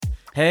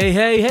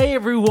Hey,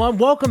 everyone.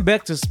 Welcome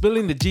back to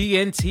Spilling the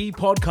GNT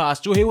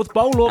podcast. You're here with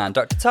Bolo. And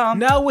Dr. Tom.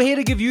 Now we're here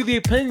to give you the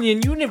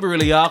opinion you never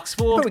really asked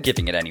for. But we're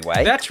giving it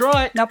anyway. That's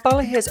right. Now, Bolo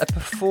here's a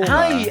performer.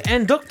 Hey,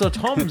 and Dr.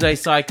 Tom's a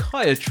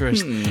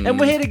psychiatrist. And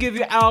we're here to give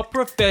you our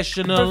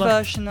professional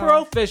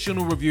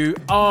review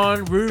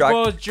on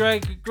RuPaul's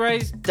Drag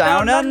Race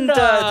Down Under,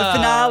 the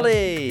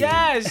finale.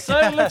 Yes, so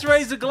let's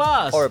raise a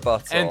glass. Or a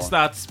bottle. And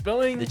start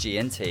spilling The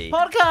GNT.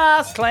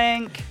 podcast.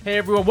 Clink. Hey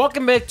everyone,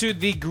 welcome back to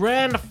the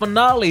grand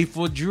finale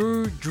for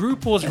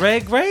RuPaul's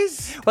Drag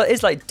Race. Well,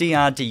 it's like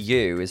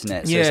DRDU, isn't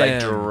it? So it's like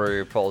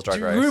RuPaul's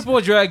Drag Race.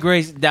 RuPaul's Drag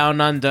Race Down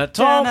Under.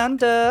 Tom, Down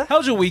Under.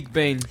 how's your week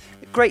been?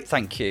 Great,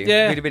 thank you.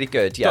 Yeah. Really, really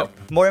good. Yeah.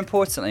 More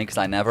importantly, because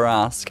I never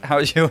ask,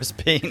 how's yours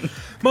been?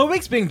 My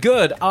week's been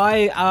good.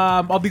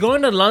 I'll be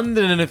going to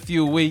London in a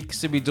few weeks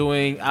to be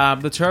doing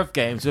the Turf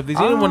Games. So if there's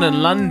anyone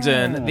in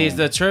London, there's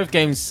the Turf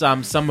Games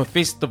Summer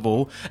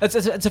Festival. It's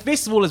a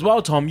festival as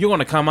well, Tom. You're going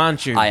to come,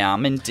 aren't you? I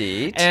am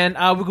indeed. And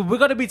we're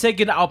going to be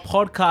taking our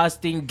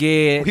podcasting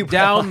gear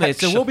down there.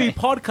 So we'll be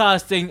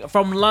podcasting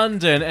from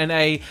London in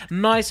a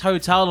nice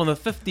hotel on the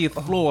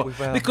 50th floor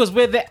because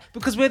we're there.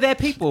 Because we're there,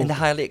 people. In the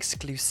highly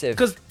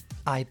exclusive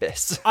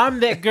Ibis. I'm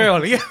that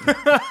girl, yeah.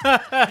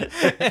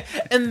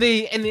 in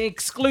the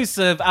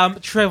exclusive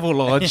travel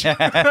lodge.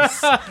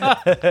 Yes.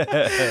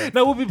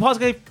 No, we'll be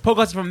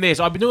podcasting from there.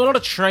 So I've been doing a lot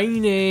of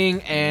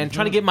training and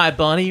trying to get my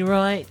body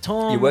right,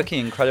 Tom. You're working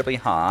incredibly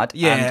hard.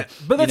 Yeah, and,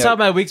 but that's how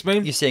my week's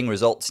been. You're seeing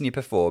results in your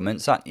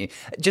performance, aren't you?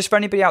 Just for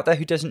anybody out there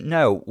who doesn't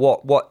know,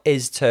 what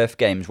is Turf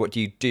Games? What do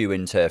you do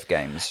in Turf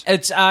Games?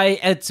 It's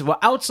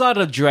outside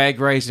of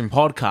drag race and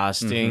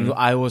podcasting.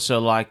 I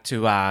also like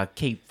to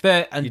keep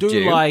fit and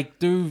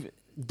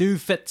do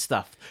fit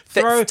stuff.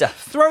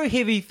 Throw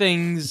heavy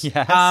things.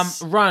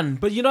 Yes. Run.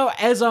 But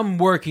as I'm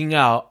working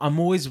out, I'm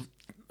always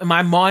in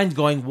my mind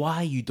going, "Why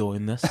are you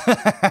doing this?"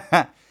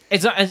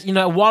 It's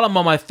while I'm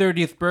on my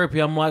 30th burpee,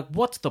 I'm like,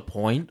 "What's the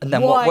point?" And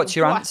then what's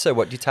your answer?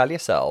 What do you tell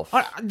yourself?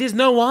 There's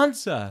no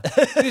answer.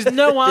 There's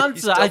no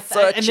answer.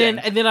 Searching.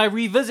 And then I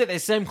revisit the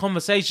same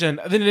conversation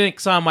the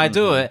next time I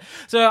do it.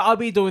 So I'll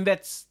be doing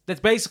that's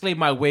basically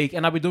my week,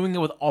 and I'll be doing it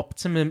with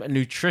Optimum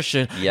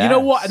Nutrition. Yes. You know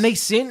what? And they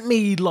sent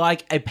me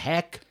like a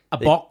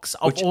box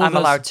of which all I'm this.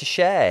 allowed to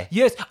share.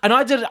 Yes, and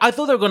I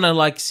thought they were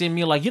gonna send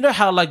me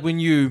how when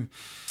you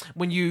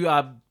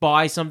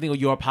buy something or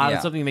you're a part of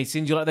something, they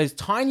send you like those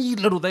tiny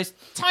little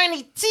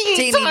tiny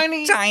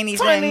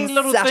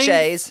little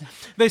sachets. Things.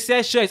 Those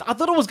sachets. I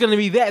thought it was going to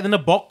be that, and then a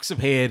box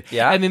appeared.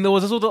 Yeah. And then there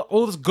was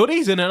all this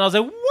goodies in it, and I was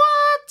like,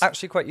 what?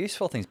 Actually, quite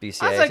useful things.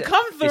 BCAAs. I was like,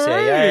 come through.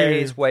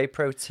 BCAAs, whey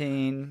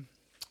protein.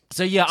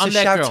 So yeah, I'm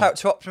that shout girl. out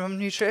to Optimum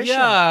Nutrition.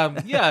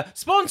 Yeah.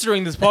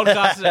 Sponsoring this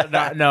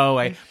podcast. No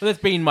way. But that's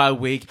been my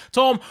week.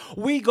 Tom,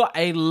 we got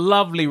a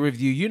lovely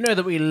review. You know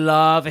that we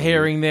love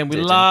hearing them. We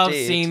love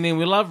seeing them.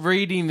 We love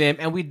reading them.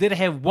 And we did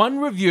have one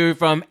review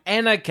from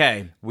Anna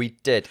K. We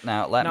did.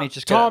 Now, let me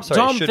just Tom, go. Sorry,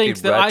 Tom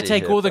thinks that I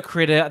take all the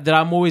credit, that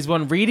I'm always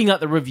one reading out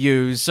the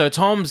reviews. So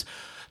Tom's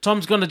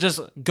going to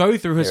just go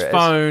through his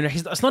phone.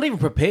 It's not even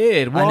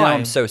prepared. Why? I know,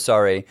 I'm so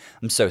sorry.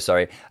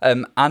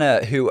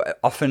 Anna, who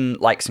often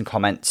likes and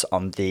comments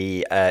on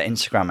the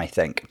Instagram, I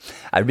think.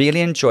 I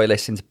really enjoy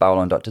listening to Bolo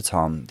and Dr.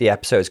 Tom. The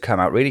episodes come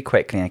out really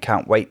quickly and I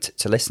can't wait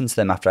to listen to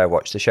them after I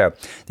watch the show.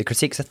 The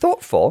critiques are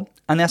thoughtful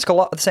and they ask a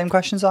lot of the same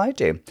questions I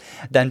do.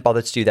 Then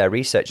bother to do their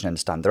research and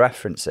understand the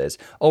references.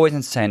 Always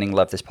entertaining.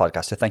 Love this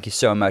podcast. So thank you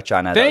so much,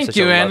 Anna. Thank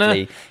you, Anna.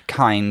 Lovely,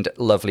 kind,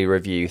 lovely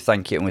review.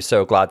 Thank you. And we're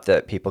so glad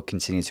that people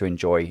continue to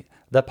enjoy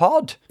the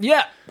pod.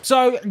 Yeah.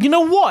 So, you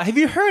know what? Have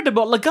you heard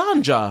about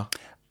Laganja?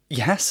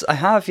 Yes, I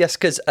have. Yes,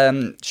 because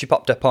she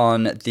popped up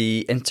on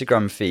the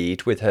Instagram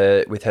feed with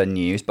her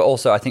news, but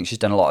also I think she's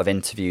done a lot of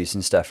interviews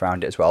and stuff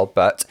around it as well.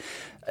 But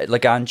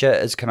Laganja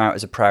has come out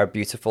as a proud,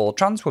 beautiful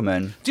trans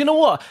woman. Do you know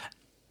what?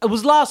 It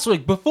was last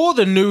week before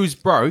the news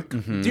broke.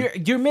 Do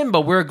you remember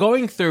we were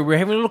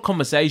having a little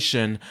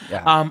conversation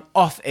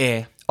off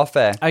air. Off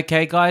air.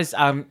 Okay, guys.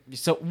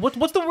 So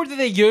what's the word that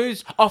they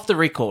use? Off the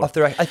record. Off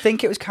the record. I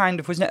think it was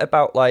wasn't it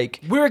about like...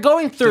 We were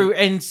going through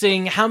and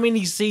seeing how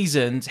many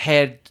seasons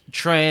had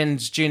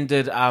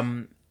transgendered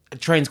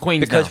trans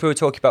queens because now. We were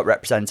talking about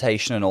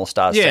representation and All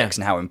Stars 6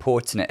 and how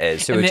important it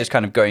is. So we're just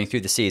kind of going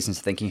through the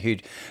seasons thinking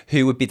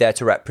who would be there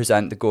to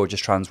represent the gorgeous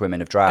trans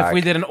women of drag. If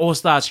we did an All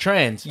Stars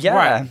trans. Yeah,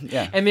 right.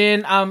 Yeah. And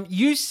then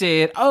you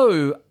said,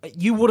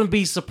 you wouldn't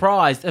be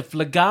surprised if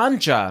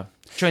Laganja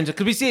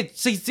because we said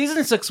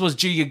season 6 was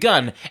Julia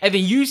Gunn, and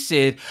then you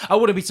said I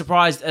wouldn't be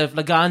surprised if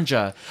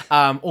Laganja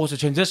also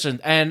transitioned,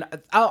 and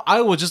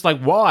I was just like,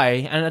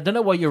 why? And I don't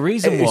know what your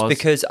reason was. It was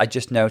because I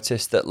just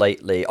noticed that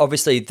lately,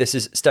 obviously this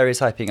is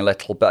stereotyping a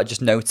little, but I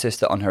just noticed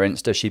that on her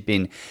Insta she'd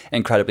been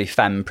incredibly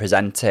femme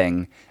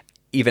presenting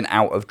even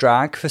out of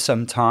drag for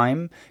some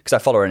time, because I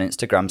follow her on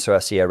Instagram, so I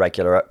see her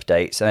regular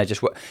updates, and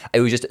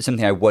it was just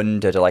something I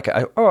wondered, like,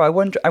 I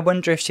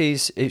wonder if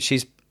she's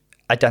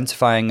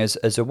identifying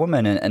as a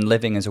woman and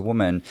living as a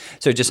woman.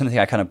 So just something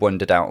I kind of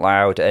wondered out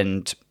loud,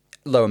 and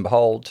lo and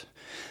behold.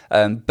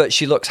 But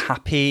she looks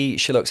happy.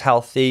 She looks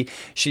healthy.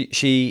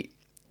 She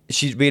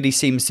she really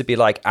seems to be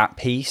like at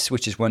peace,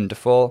 which is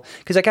wonderful.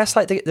 Because I guess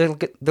like the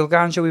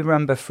Laganja we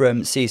remember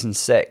from season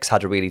 6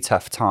 had a really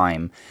tough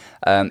time.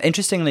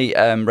 Interestingly,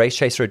 Race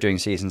Chaser are doing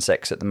season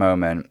 6 at the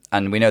moment,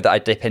 and we know that I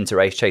dip into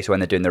Race Chaser when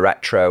they're doing the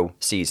retro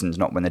seasons,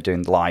 not when they're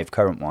doing the live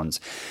current ones,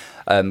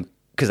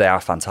 because they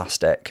are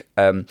fantastic.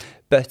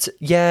 But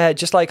yeah,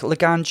 just like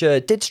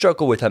Laganja did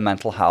struggle with her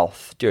mental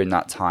health during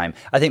that time.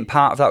 I think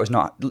part of that was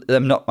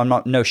I'm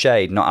not no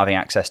shade, not having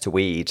access to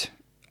weed.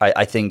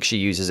 I think she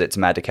uses it to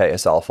medicate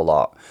herself a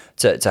lot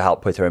to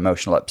help with her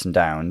emotional ups and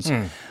downs.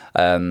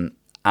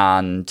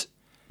 And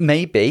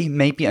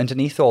maybe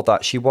underneath all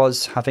that, she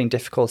was having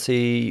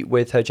difficulty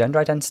with her gender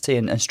identity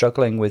and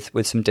struggling with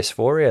some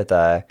dysphoria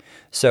there.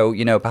 So,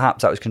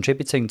 perhaps that was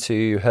contributing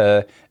to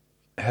her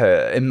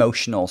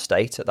emotional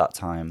state at that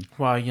time.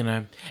 Well,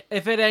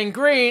 if it ain't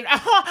green,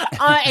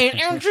 I ain't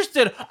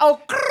interested.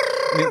 Oh,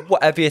 I mean,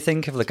 whatever you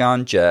think of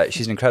Laganja,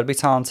 she's an incredibly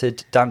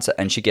talented dancer,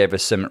 and she gave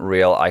us some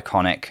real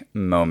iconic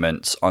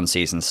moments on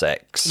season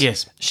 6.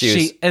 yes,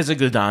 she is a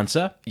good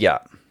dancer. Yeah.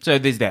 So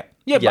there's that.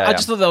 Yeah, but I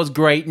just thought that was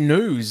great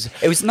news.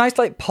 It was nice,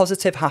 like,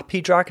 positive,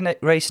 happy drag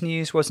race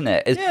news, wasn't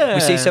it? Yeah.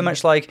 We see so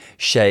much, like,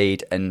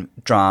 shade and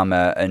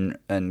drama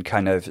and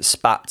kind of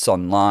spats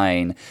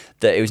online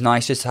that it was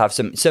nice just to have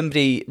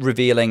somebody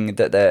revealing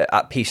that they're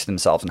at peace with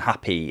themselves and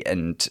happy,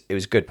 and it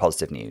was good,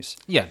 positive news.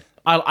 Yeah,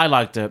 I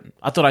liked it.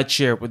 I thought I'd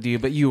share it with you,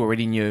 but you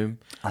already knew.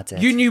 I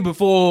did. You knew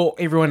before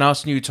everyone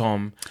else knew,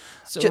 Tom.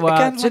 So,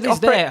 Again, so like,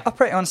 there's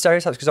operating on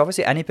stereotypes, because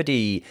obviously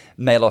anybody,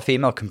 male or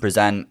female, can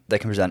present. They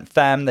can present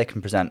femme, they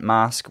can present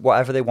masc,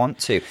 whatever they want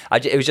to.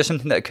 It was just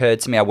something that occurred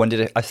to me.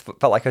 I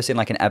felt like I was seeing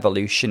like an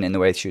evolution in the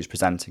way she was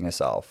presenting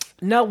herself.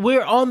 Now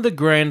we're on the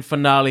grand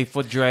finale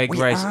for Drag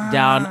Race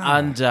Down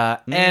Under,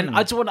 and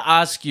I just want to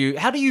ask you,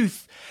 how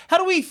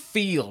do we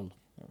feel?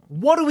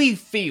 What do we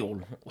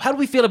feel? How do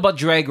we feel about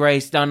Drag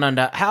Race Down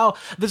Under?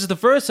 This is the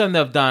first time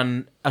they've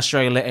done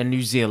Australia and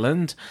New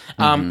Zealand.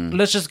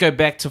 Let's just go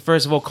back to,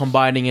 first of all,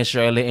 combining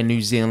Australia and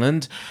New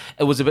Zealand.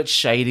 It was a bit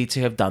shady to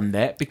have done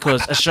that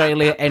because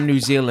Australia and New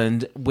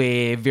Zealand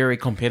were very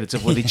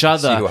competitive with each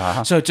other. You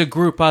are. So to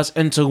group us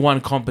into one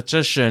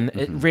competition,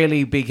 it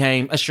really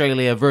became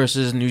Australia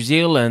versus New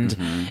Zealand.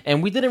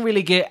 And we didn't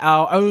really get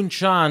our own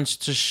chance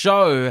to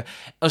show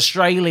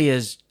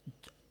Australia's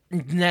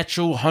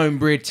natural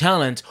homebred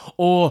talent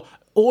or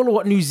all of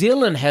what New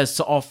Zealand has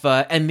to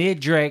offer and their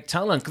drag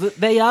talent, because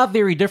they are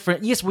very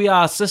different. Yes, we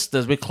are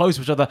sisters, we're close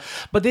to each other,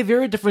 but they're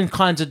very different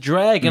kinds of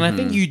drag, and I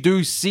think you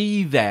do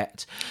see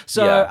that.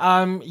 So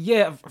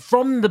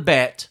from the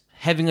bat,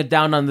 having a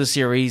Down Under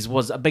series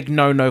was a big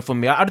no-no for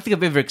me. I don't think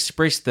I've ever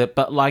expressed it,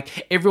 but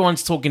like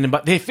everyone's talking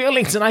about their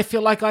feelings, and I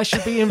feel like I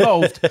should be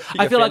involved.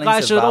 I feel like I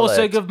should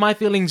also give my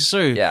feelings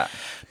too. Yeah.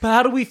 But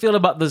how do we feel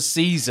about this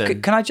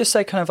season? Can I just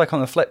say, kind of like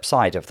on the flip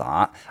side of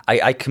that,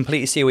 I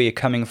completely see where you're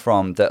coming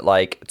from, that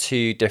like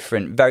two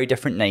very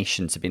different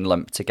nations have been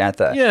lumped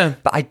together. Yeah.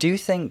 But I do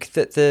think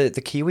that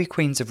the Kiwi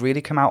Queens have really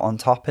come out on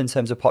top in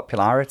terms of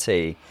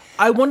popularity.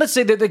 I want to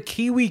say that the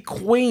Kiwi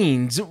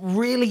Queens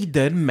really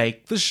did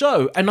make the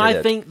show. And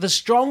I think the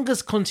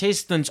strongest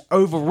contestants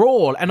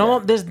overall, and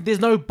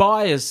there's no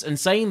bias in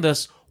saying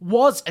this,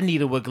 was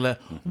Anita Wiggler,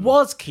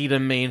 was Keita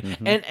Mean,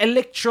 and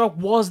Electra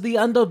was the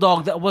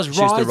underdog that was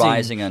rising. She was the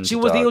rising underdog. She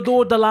was the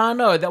Adore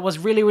Delano that was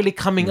really, really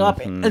coming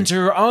up into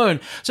her own.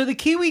 So the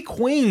Kiwi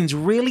Queens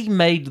really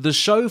made the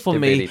show for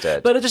me. Really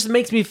did. But it just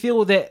makes me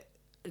feel that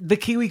the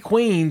Kiwi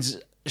Queens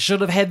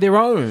should have had their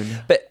own.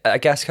 But I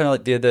guess kind of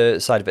like the other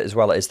side of it as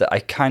well is that I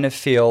kind of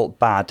feel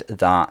bad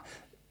that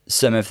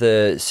some of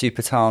the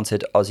super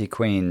talented Aussie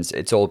queens,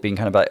 it's all been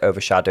kind of like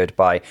overshadowed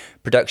by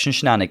production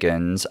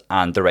shenanigans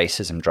and the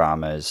racism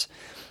dramas.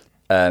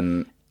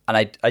 And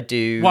I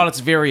do... Well, it's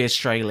very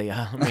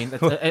Australia. I mean,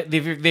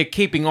 they're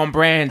keeping on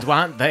brand,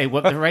 aren't they,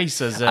 with the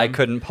racism? I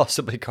couldn't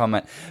possibly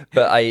comment.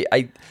 But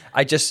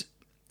I just...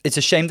 It's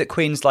a shame that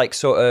queens like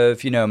sort of,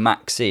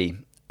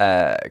 Maxi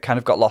kind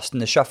of got lost in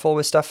the shuffle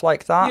with stuff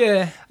like that.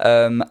 Yeah.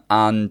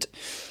 And...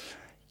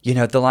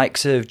 the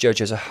likes of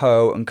JoJo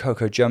Zaho and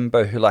Coco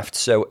Jumbo, who left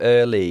so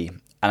early.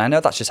 And I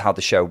know that's just how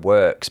the show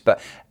works, but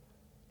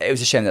it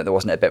was a shame that there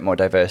wasn't a bit more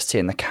diversity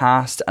in the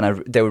cast.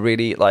 And they were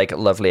really like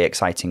lovely,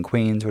 exciting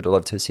queens. Would have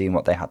loved to have seen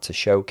what they had to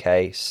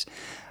showcase.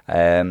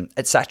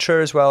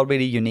 Etc. as well,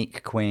 really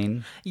unique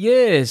queen.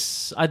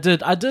 Yes, I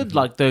did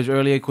like those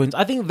earlier queens.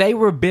 I think they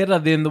were better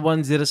than the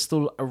ones that are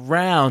still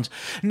around.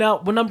 Now,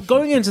 when I'm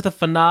going into the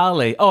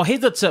finale,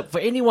 here's a tip for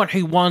anyone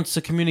who wants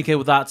to communicate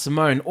with Art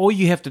Simone. All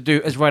you have to do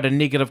is write a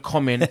negative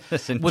comment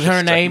with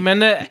her name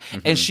in it,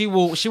 and she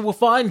will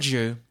find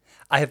you.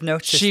 I have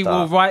noticed she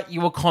will write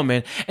you a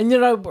comment, and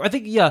I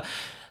think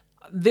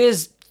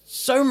there's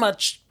so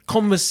much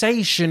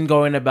conversation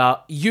going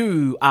about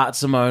you, Art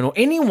Simone, or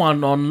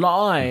anyone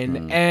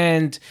online,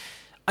 and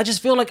I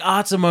just feel like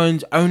Art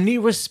Simone's only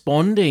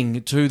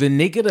responding to the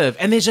negative,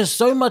 and there's just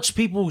so much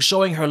people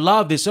showing her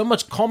love. There's so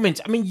much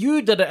comments. I mean,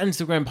 you did an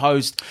Instagram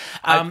post.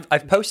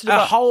 I've posted a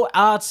about whole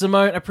Art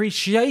Simone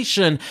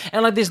appreciation,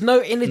 and like there's no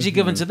energy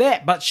given to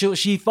that. But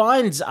she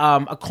finds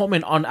a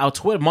comment on our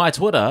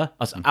Twitter,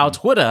 our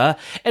Twitter,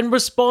 and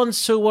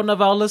responds to one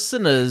of our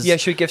listeners. Yeah,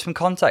 should we give some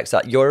context?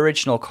 That your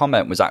original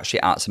comment was actually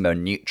Art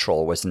Simone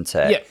neutral, wasn't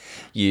it? Yeah.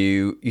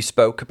 You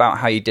spoke about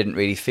how you didn't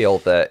really feel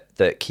that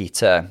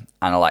Keita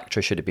and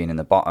Electra should have been in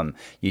the bottom.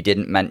 You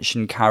didn't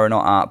mention Karen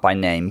or Art by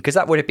name because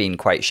that would have been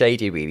quite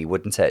shady, really,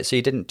 wouldn't it? So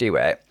you didn't do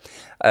it.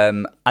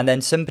 And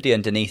then somebody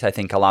underneath, I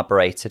think,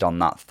 elaborated on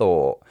that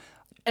thought.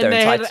 And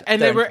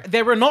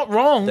they were not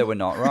wrong. They were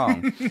not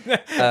wrong.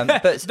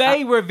 But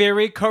they were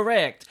very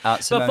correct.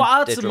 But for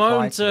Art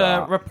Simone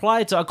to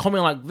reply to a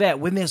comment like that,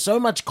 when there's so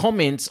much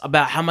comments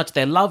about how much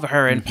they love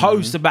her and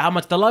posts about how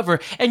much they love her,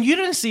 and you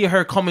didn't see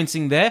her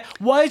commenting there,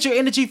 why is your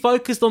energy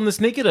focused on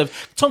this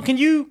negative? Tom, can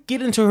you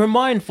get into her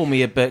mind for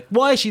me a bit?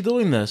 Why is she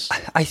doing this?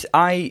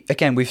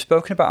 Again, we've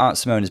spoken about Art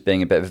Simone as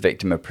being a bit of a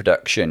victim of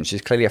production.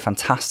 She's clearly a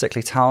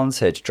fantastically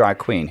talented drag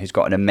queen who's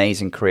got an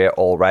amazing career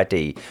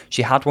already.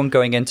 She had one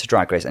going into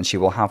Drag Race, and she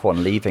will have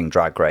one leaving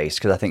Drag Race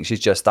because I think she's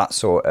just that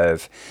sort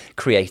of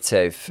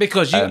creative.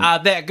 Because you are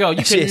that girl.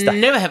 You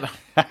can never have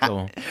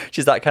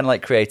She's that kind of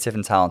like creative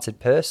and talented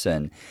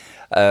person.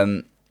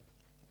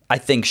 I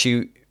think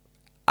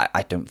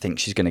I don't think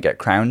she's going to get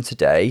crowned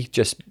today.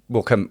 Just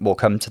we'll come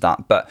to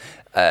that. But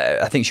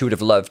I think she would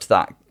have loved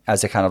that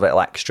as a kind of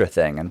little extra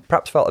thing, and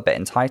perhaps felt a bit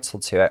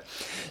entitled to it.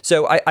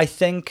 So I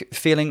think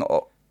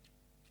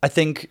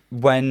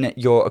when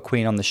you're a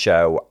queen on the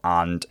show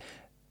and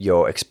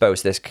you're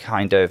exposed to this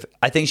kind of...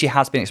 I think she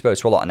has been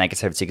exposed to a lot of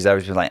negativity because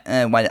everyone's like,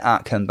 why did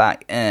Art come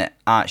back?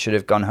 Art should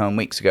have gone home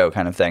weeks ago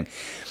kind of thing.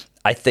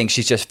 I think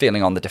she's just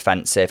feeling on the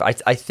defensive. I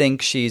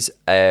think she's...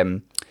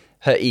 her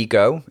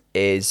ego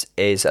is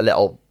a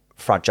little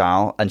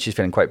fragile and she's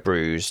feeling quite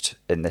bruised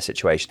in this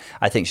situation.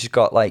 I think she's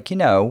got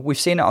we've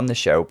seen it on the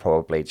show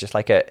probably, just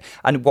like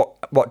and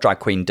what drag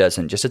queen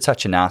doesn't, just a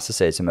touch of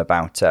narcissism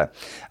about her.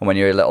 And when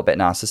you're a little bit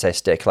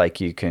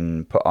narcissistic, you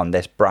can put on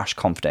this brash,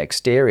 confident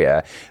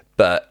exterior,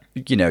 but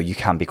you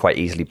can be quite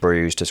easily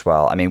bruised as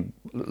well. I mean,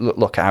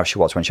 look at how she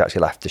was when she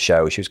actually left the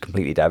show. She was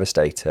completely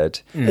devastated.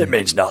 It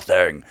means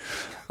nothing.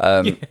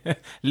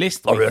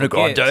 Ariana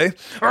Grande.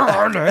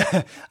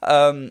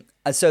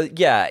 And so,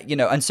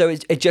 and so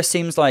it just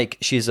seems like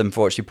she's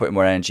unfortunately putting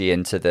more energy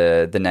into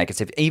the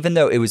negative, even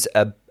though it was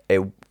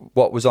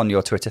what was on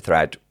your Twitter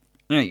thread.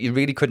 You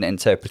really couldn't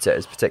interpret it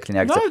as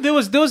particularly negative.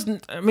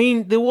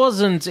 No, there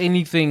wasn't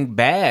anything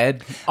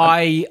bad.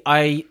 I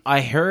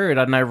heard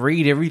and I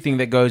read everything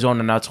that goes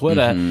on our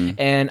Twitter,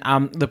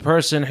 and the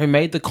person who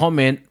made the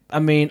comment, a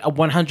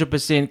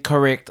 100%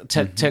 correct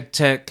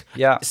tick,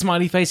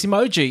 smiley face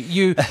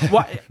emoji.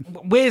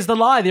 Where's the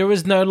lie? There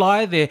is no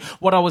lie there.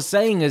 What I was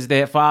saying is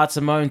that for Art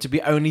Simone to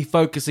be only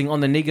focusing on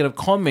the negative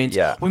comments,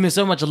 when there's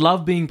so much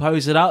love being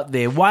posted out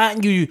there, why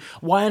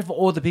aren't for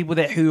all the people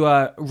who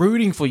are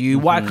rooting for you,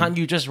 why can't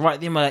you just write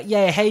them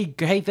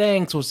hey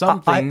thanks or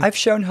something? I've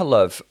shown her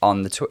love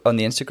on the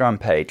Instagram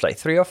page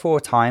 3 or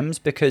 4 times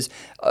because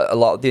a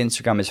lot of the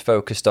Instagram is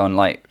focused on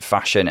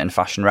fashion and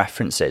fashion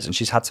references, and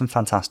she's had some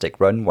fantastic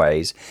runways,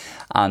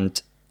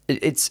 and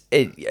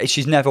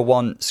she's never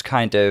once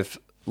kind of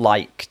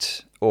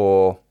liked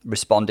or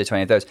responded to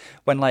any of those.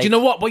 When do you know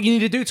what you need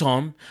to do,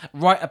 Tom?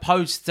 Write a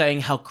post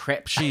saying how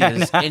crap she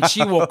is, and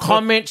she will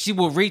comment, she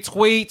will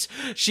retweet,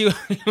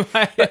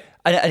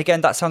 And again,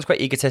 that sounds quite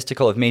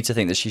egotistical of me to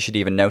think that she should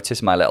even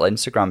notice my little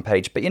Instagram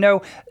page. But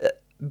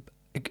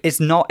it's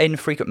not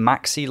infrequent.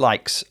 Maxi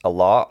likes a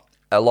lot.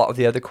 A lot of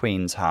the other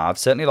queens have.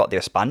 Certainly a lot of the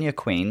España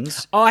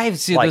queens. I have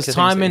said this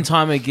time and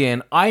time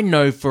again. I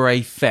know for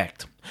a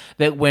fact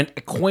that when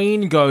a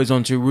queen goes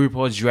onto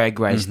RuPaul's Drag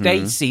Race,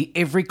 they see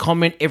every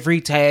comment,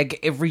 every tag,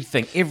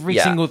 everything, every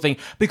single thing,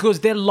 because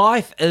their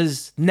life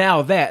is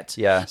now that.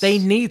 Yes. They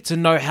need to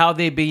know how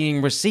they're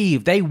being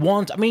received. They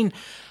want...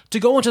 to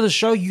go into the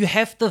show, you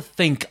have to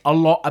think a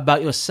lot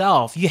about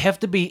yourself. You have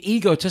to be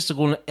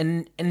egotistical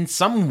in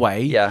some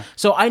way. Yeah.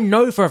 So I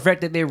know for a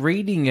fact that they're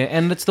reading it,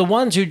 and it's the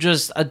ones who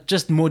are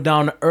just more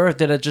down to earth,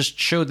 that are just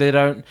chill, they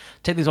don't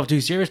take themselves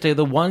too seriously.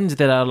 The ones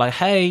that are like,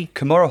 hey...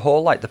 Kimora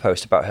Hall liked the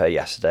post about her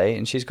yesterday,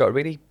 and she's got a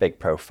really big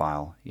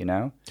profile,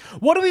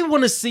 What do we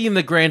want to see in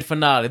the grand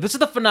finale? This is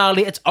the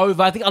finale. It's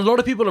over. I think a lot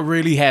of people are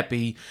really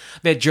happy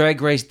that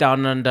Drag Race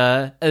Down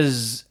Under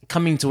is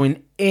coming to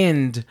an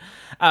end.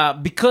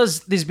 Because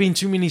there's been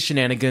too many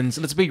shenanigans.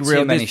 Let's be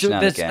real. Too many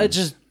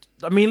shenanigans.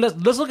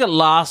 Let's look at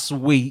last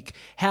week.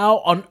 How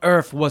on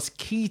earth was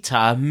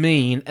Keita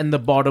mean in the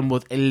bottom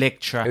with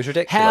Electra? It was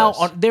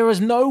ridiculous. There is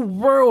no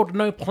world,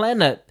 no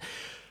planet.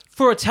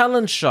 For a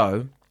talent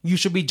show, you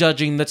should be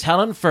judging the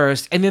talent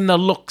first and then the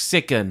look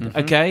second,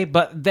 okay?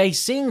 But they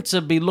seem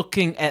to be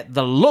looking at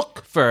the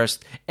look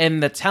first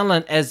and the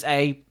talent as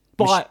a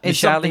but it's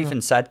Michelle something.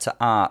 even said to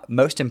Art,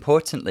 most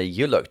importantly,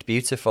 you looked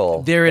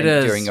beautiful There it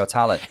is. during your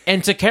talent.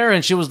 And to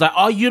Karen, she was like,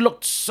 "Oh, you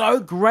looked so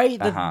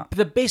great. Uh-huh.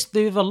 The best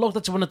they ever looked.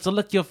 I just wanted to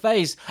lick your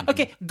face."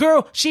 Okay,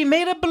 girl, she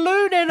made a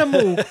balloon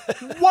animal.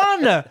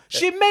 One.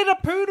 She made a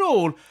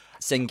poodle.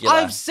 Singular.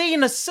 I've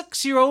seen a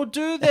 6-year-old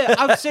do that.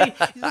 I've seen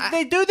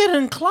they do that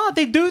in class.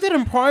 They do that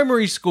in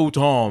primary school,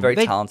 Tom. Very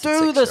they talented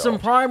do this in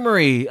 6-year-old.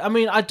 primary. I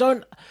mean, I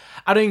don't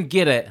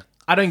get it.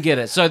 I don't get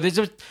it. So there's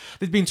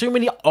been too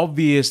many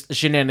obvious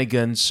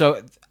shenanigans.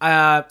 So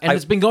and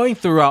it's been going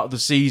throughout the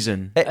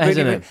season,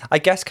 hasn't it? I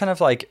guess kind of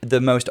like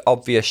the most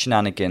obvious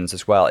shenanigans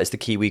as well is the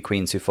Kiwi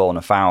queens who've fallen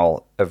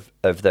afoul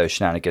of those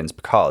shenanigans,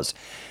 because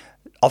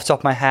off the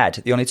top of my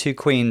head, the only two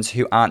queens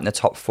who aren't in the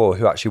top 4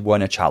 who actually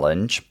won a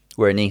challenge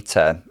were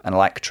Anita and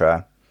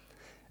Electra.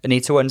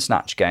 Anita won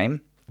Snatch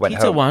Game. Went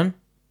Peter home. won.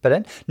 But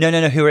then?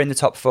 No, who were in the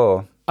top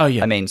 4? Oh,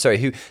 yeah. I mean,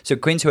 sorry, so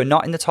queens who are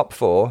not in the top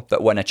 4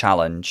 but won a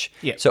challenge.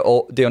 Yeah.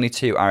 So the only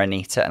two are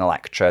Anita and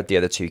Electra, the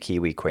other two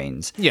Kiwi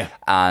queens. Yeah.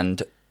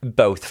 And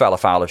both fell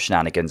afoul of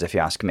shenanigans, if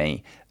you ask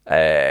me.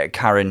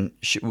 Karen,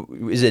 she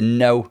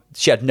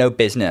had no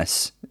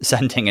business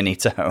sending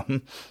Anita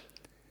home.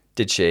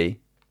 Did she?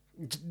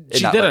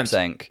 She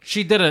didn't.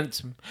 She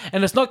didn't.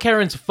 And it's not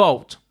Karen's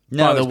fault.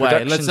 No, by the it's way,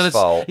 production's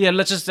fault. Yeah,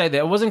 let's just say that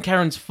it wasn't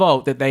Karen's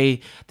fault that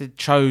they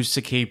chose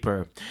to keep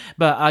her.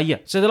 But yeah,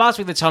 so the last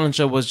week the challenge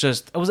show was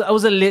just it was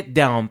a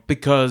letdown,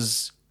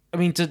 because I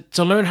mean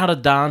to learn how to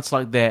dance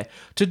like that,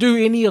 to do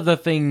any of the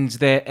things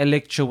that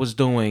Electra was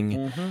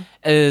doing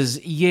is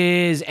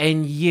years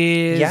and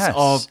years Yes.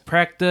 of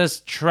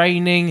practice,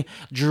 training,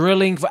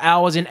 drilling for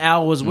hours and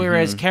hours.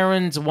 Whereas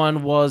Karen's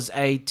one was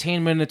a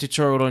 10-minute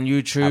tutorial on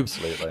YouTube.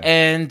 Absolutely.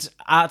 And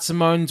Art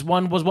Simone's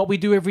one was what we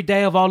do every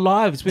day of our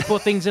lives. We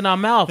put things in our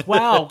mouth.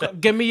 Wow,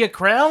 give me a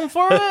crown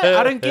for it?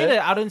 I don't get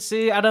it. I don't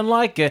see it. I don't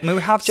like it. I mean,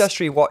 we have just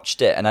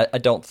rewatched it, and I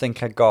don't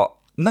think I got...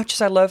 Much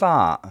as I love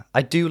Art,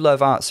 I do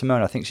love Art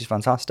Simone. I think she's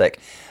fantastic.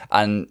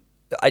 And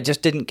I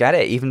just didn't get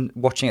it, even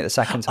watching it the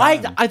second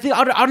time. I think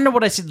I don't know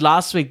what I said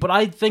last week, but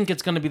I think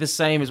it's going to be the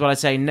same as what I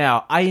say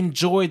now. I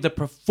enjoyed the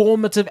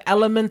performative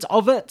element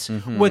of it,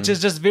 which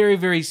is just very,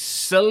 very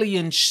silly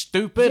and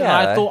stupid. Yeah.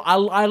 And I thought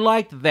I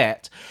liked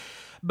that.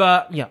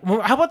 But yeah,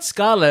 well, how about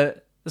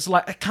Scarlett? It's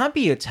like, it can't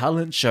be a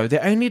talent show. They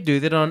only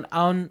do that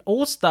on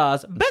All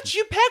Stars. Bitch,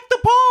 you packed the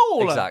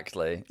pole.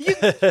 Exactly. You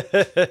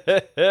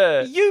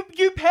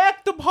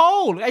packed the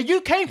pole. And you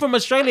came from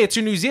Australia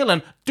to New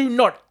Zealand. Do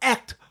not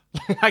act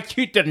like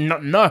you did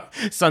not know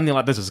something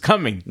like this was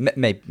coming.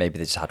 Maybe they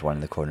just had one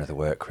in the corner of the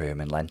workroom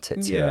and lent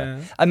it to Yeah.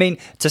 her. I mean,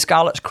 to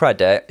Scarlett's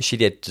credit, she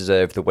did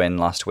deserve the win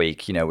last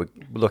week. You know, we're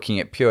looking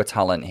at pure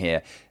talent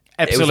here.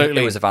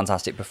 Absolutely. It was a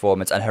fantastic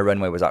performance, and her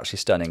runway was actually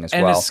stunning as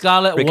And well. if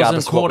Scarlett wasn't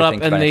regardless of what caught we up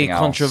think of in the anything else.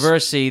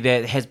 controversy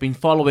that has been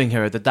following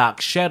her, the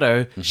Dark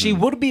Shadow, she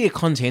would be a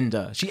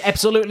contender. She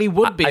absolutely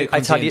would be a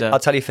contender. I'll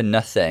tell you for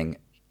nothing,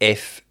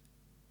 if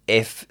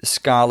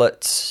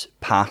Scarlett's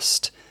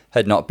past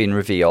had not been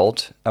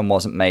revealed and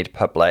wasn't made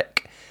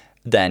public,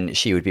 then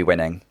she would be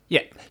winning.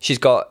 Yeah. She's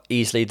got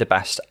easily the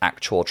best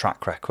actual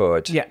track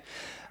record. Yeah.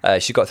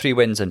 She's got 3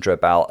 wins under her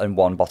belt and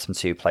 1 bottom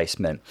 2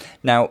 placement.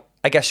 Now,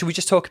 I guess, should we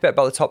just talk a bit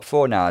about the top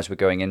 4 now as we're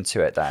going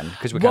into it then?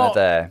 Because we're kind of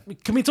there.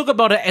 Can we talk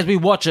about it as we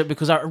watch it?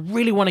 Because I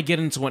really want to get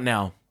into it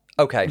now.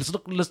 Okay.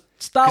 Let's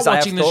start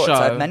watching the show.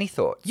 I have many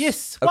thoughts.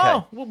 Yes.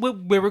 Okay. Well,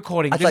 we're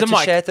recording. I'd There's like a to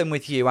mic. share them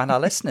with you and our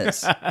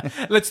listeners.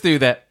 Let's do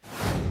that.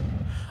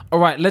 All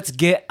right, let's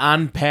get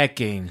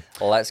unpacking.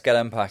 Let's get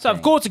unpacking. So,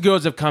 of course, the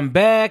girls have come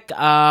back.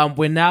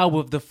 We're now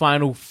with the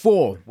final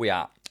 4. We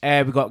are.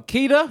 We've got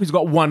Keita, who's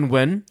got 1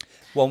 win.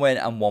 1 win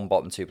and 1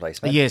 bottom 2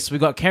 placement. Yes, we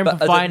got Karen But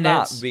from other than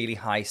Finance. that, really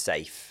high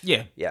safe.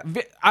 Yeah. Yeah.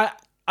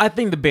 I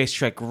think the best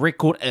track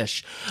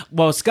record-ish.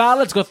 Well,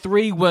 Scarlett's got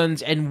 3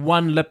 wins and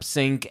 1 lip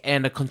sync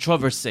and a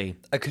controversy.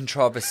 A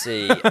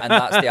controversy, and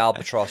that's the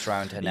albatross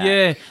around her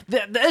neck.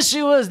 Yeah. The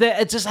issue is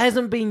that it just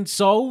hasn't been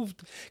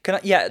solved.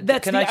 That's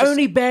That's the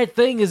only bad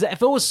thing, is that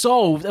if it was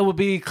solved, it would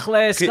be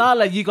Claire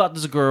Scarlett, you got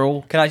this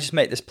girl. Can I just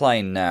make this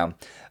plain now?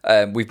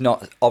 We've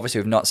not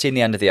seen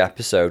the end of the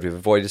episode. We've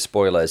avoided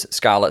spoilers.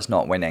 Scarlett's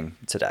not winning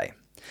today,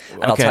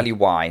 and I'll Okay. tell you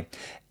why.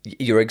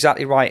 You're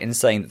exactly right in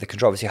saying that the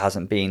controversy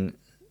hasn't been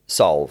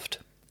solved.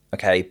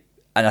 Okay,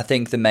 and I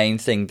think the main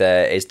thing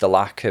there is the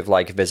lack of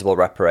like visible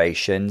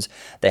reparations.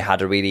 They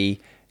had a really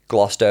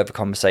glossed over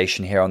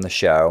conversation here on the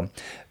show,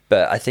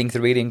 but I think the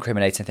really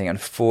incriminating thing,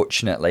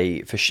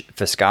 unfortunately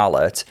for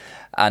Scarlett,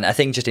 and I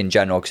think just in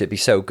general, because it'd be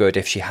so good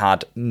if she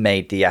had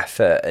made the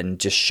effort and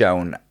just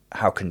shown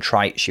how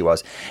contrite she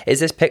was, is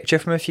this picture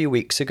from a few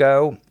weeks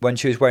ago when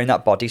she was wearing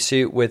that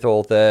bodysuit with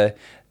all the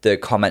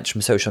comments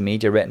from social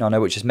media written on her,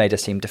 which has made her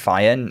seem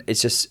defiant.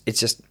 It's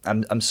just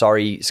I'm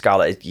sorry,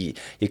 Scarlett,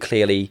 you're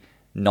clearly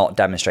not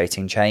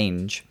demonstrating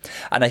change.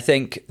 And I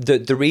think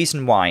the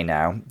reason why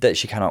now that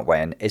she cannot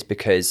win is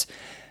because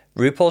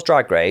RuPaul's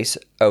Drag Race,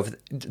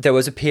 there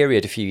was a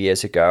period a few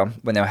years ago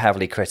when they were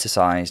heavily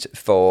criticised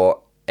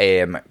for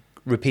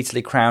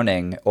repeatedly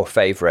crowning or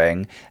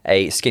favouring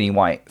a skinny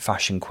white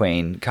fashion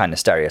queen kind of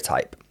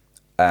stereotype.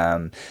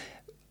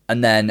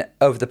 And then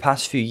over the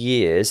past few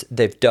years,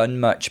 they've done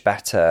much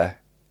better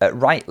at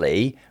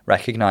rightly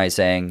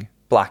recognising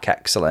black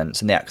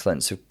excellence and the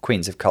excellence of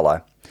queens of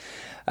colour.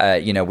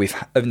 We've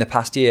in the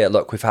past year,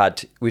 look, we've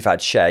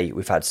had Shea,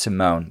 we've had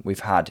Simone,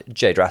 we've had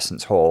Jade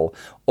Essence Hall,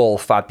 all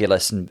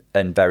fabulous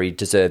and very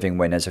deserving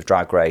winners of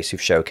Drag Race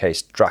who've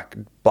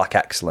showcased black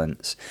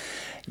excellence.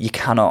 You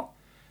cannot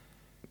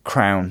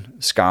crown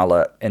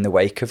Scarlett in the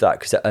wake of that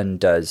because it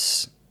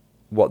undoes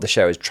what the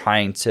show is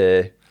trying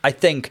to, I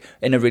think,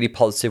 in a really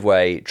positive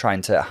way,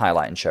 trying to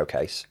highlight and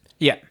showcase.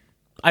 Yeah,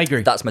 I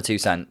agree. That's my 2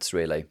 cents,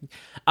 really.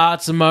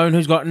 Simone,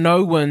 who's got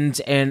no wins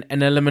and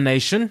an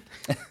elimination.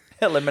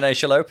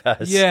 Elimination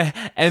Lopez.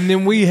 Yeah, and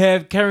then we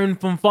have Karen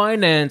from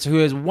Finance, who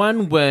has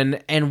 1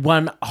 win and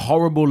 1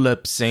 horrible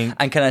lip sync.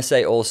 And can I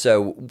say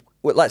also,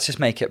 let's just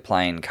make it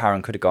plain,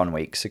 Karen could have gone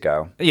weeks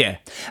ago. Yeah.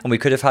 And we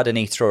could have had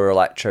Anita or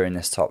Electra in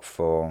this top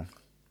 4.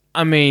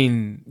 I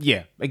mean,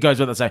 yeah, it goes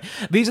without saying.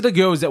 These are the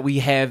girls that we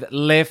have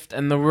left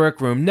in the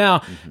workroom.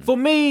 Now, for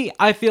me,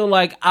 I feel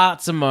like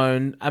Art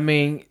Simone, I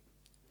mean,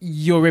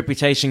 your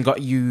reputation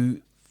got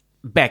you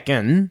back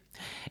in.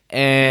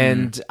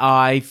 And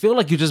I feel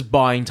like you're just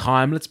buying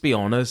time, let's be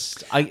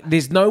honest.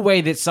 There's no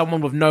way that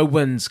someone with no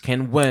wins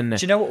can win. Do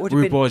you know what would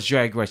have RuPaul's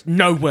Drag Race?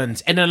 No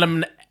wins. And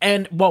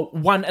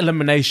 1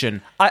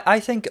 elimination. I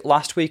think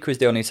last week was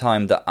the only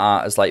time that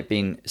Art has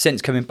been,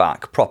 since coming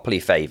back, properly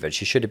favoured.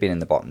 She should have been in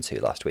the bottom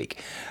 2 last week.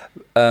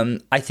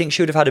 I think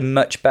she would have had a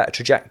much better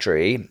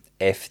trajectory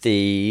if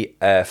the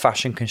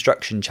fashion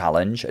construction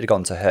challenge had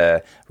gone to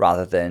her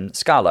rather than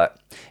Scarlett.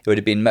 It would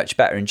have been much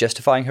better in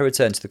justifying her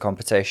return to the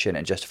competition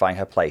and justifying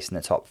her place in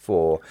the top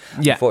 4.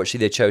 Yeah.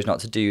 Unfortunately, they chose not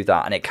to do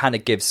that, and it kind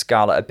of gives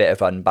Scarlett a bit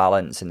of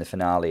unbalance in the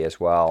finale as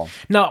well.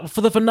 Now,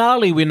 for the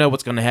finale, we know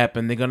what's going to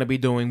happen. They're going to be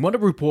doing one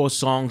of RuPaul's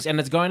songs, and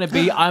it's going to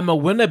be "I'm a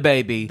Winner,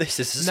 Baby." This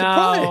is a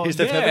surprise.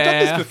 They've never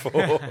done this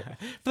before. For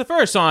the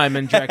first time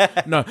in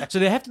drag. No, so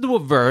they have to do a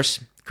verse,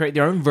 create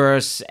their own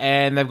verse,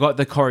 and they've got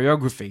the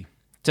choreography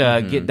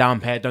to get down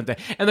pat, don't they?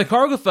 And the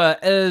choreographer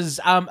is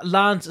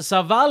Lance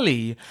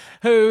Savalli,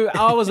 who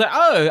I was like,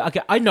 oh,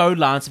 okay, I know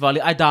Lance Savalli.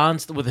 I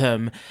danced with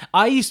him.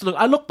 I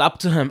looked up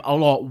to him a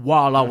lot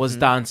while I was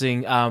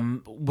dancing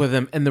with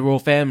him in the Royal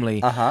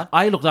Family.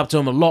 I looked up to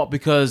him a lot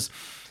because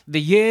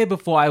the year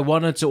before I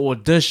wanted to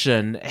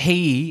audition,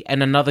 he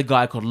and another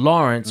guy called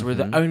Lawrence were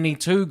the only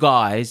 2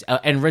 guys,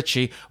 and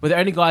Richie, were the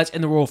only guys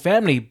in the Royal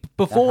Family.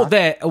 Before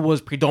that, it was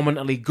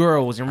predominantly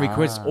girls and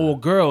requests all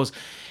girls.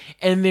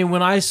 And then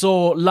when I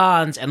saw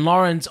Lance and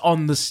Lawrence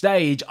on the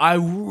stage, I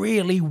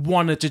really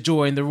wanted to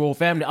join the Royal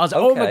Family. I was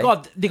like, oh my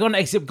God, they're going to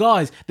accept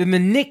guys. Then the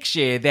next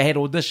year, they had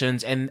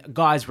auditions and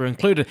guys were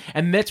included.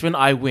 And that's when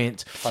I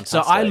went. Fantastic. So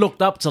I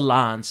looked up to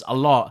Lance a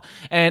lot.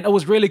 And it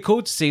was really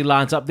cool to see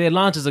Lance up there.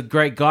 Lance is a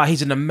great guy.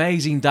 He's an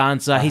amazing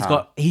dancer.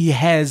 He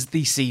has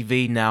the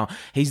CV now.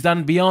 He's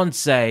done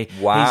Beyonce.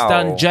 Wow. He's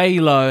done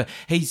J-Lo.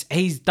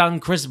 He's done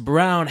Chris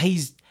Brown.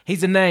 He's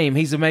a name.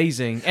 He's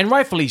amazing. And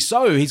rightfully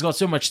so. He's got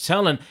so much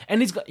talent.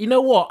 And he's got, you know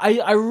what?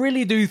 I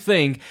really do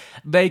think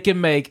they can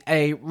make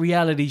a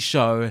reality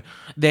show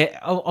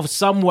that of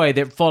some way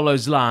that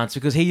follows Lance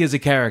because he is a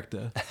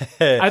character.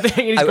 I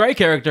think he's a great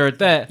character at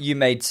that. You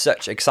made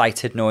such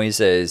excited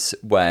noises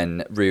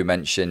when Rue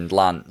mentioned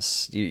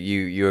Lance.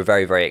 You were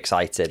very, very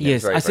excited.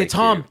 Yes. Very, I said,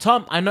 Tom,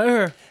 I know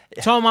her.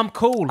 Tom, I'm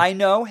cool. I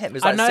know him.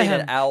 It's like I know seeing him.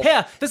 an elf.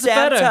 Here, there's a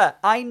Santa, photo.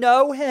 I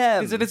know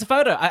him. There's a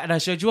photo. And I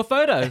showed you a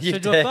photo. You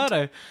showed did. you a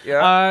photo.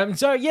 Yeah.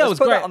 So, yeah, it was Let's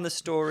put great. that on the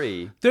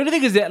story. The only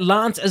thing is that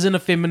Lance isn't a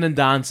feminine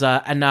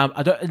dancer, and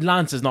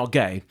Lance is not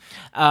gay.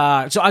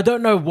 So I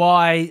don't know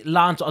why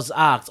Lance was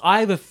asked.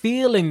 I have a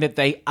feeling that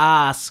they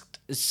asked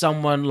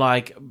someone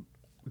like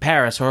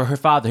Paris or her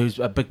father, who's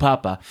a Big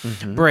Papa,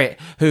 Brett,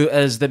 who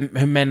is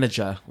her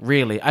manager,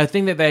 really. I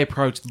think that they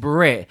approached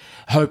Brett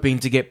hoping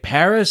to get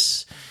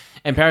Paris.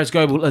 And Paris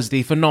Goebel is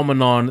the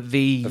phenomenon.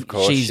 Of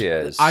course she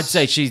is. I'd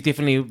say she's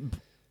definitely,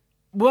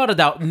 without a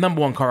doubt,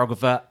 number 1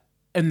 choreographer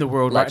in the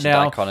world Legend, right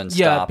now. icon and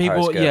star,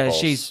 Paris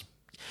Goebbels.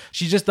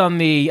 She's just done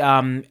the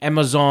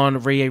Amazon the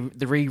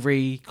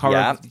Riri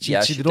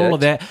choreography. She did all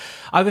of that.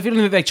 I have a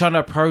feeling that they're trying to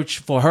approach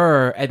for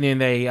her, and then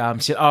they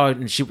said, oh,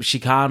 and she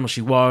can or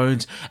she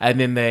won't, and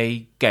then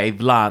they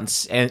gave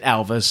Lance and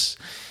Elvis,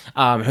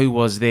 who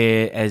was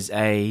there as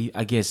a,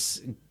 I guess,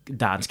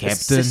 dance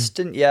captain.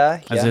 Assistant, yeah.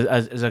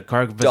 As a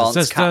choreographer's Dance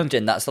assistant.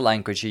 captain, that's the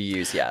language you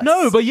use, yes.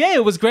 No, but yeah,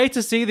 it was great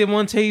to see them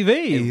on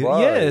TV. It was.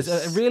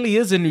 Yes, it really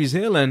is in New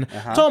Zealand.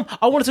 Tom,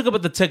 I want to talk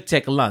about the Tic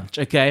Tac lunch,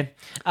 okay?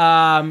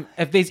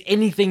 If there's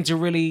anything to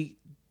really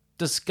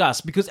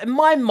discuss, because in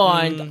my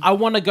mind, I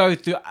want to go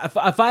through, if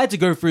I had to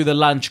go through the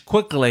lunch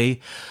quickly,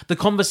 the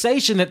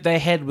conversation that they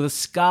had with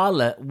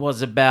Scarlett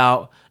was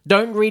about,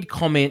 don't read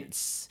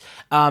comments.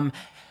 The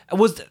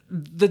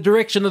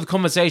direction of the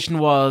conversation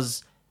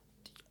was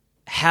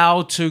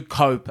how to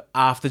cope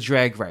after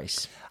Drag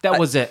Race. That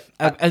was it.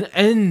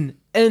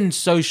 In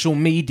social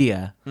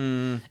media.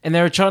 And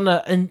they were trying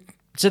to... And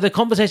so the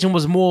conversation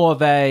was more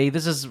of a,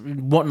 this is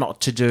what not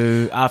to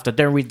do after,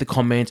 don't read the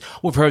comments.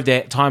 We've heard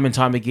that time and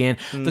time again.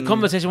 The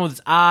conversation with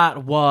Art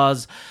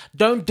was,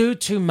 don't do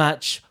too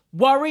much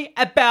Worry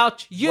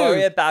about you.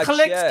 Worry about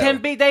Clicks you. can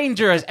be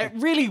dangerous. It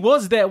really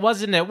was that,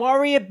 wasn't it?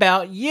 Worry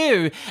about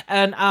you.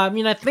 And,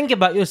 think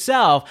about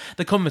yourself.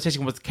 The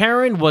conversation with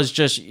Karen was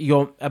just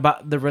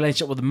about the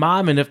relationship with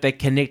mom and if they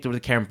connected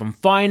with Karen from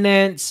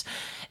finance.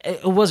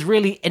 It was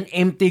really an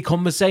empty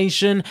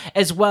conversation,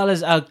 as well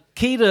as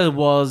Keita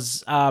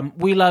was,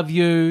 we love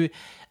you.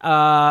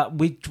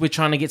 We're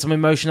trying to get some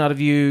emotion out of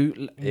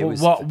you.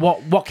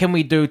 What can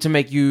we do to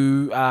make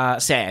you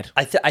sad?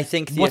 I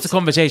think what's the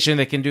conversation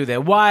they can do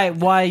there? Why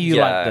are you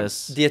like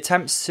this? The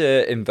attempts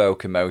to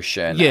invoke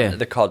emotion, Yeah.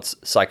 the COD's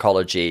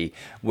psychology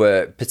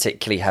were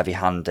particularly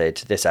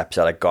heavy-handed this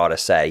episode, I gotta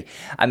say.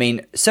 I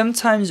mean,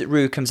 sometimes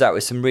Rue comes out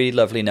with some really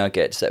lovely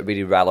nuggets that are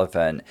really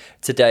relevant.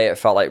 Today it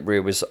felt like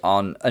Rue was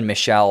on, and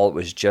Michelle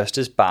was just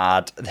as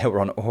bad. They were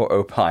on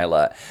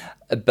autopilot,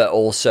 but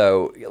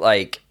also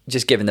like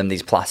just giving them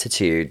these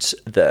platitudes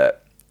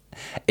that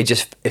it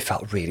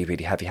felt really,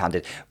 really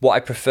heavy-handed. What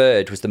I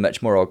preferred was the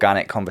much more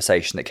organic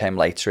conversation that came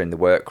later in the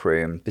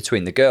workroom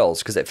between the girls,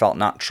 because it felt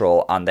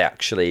natural and they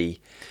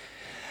actually...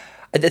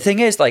 The thing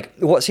is, like,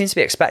 what seems to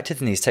be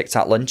expected in these Tic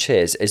Tac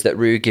lunches is that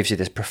Rue gives you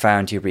this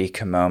profound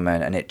eureka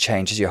moment and it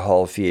changes your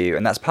whole view.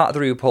 And that's part of the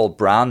RuPaul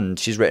brand.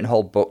 She's written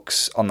whole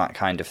books on that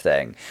kind of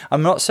thing.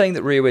 I'm not saying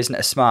that Rue isn't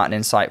a smart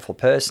and insightful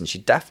person. She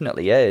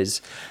definitely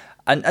is.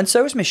 And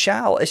so is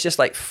Michelle. It's just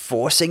like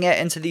forcing it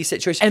into these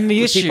situations and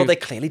the with issue, people they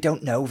clearly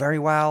don't know very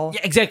well.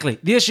 Yeah, exactly.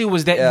 The issue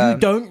was that you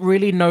don't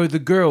really know the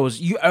girls.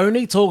 You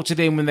only talk to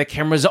them when the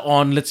cameras are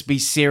on. Let's be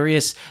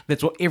serious.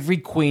 That's what every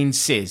queen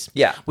says.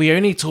 Yeah. We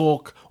only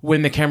talk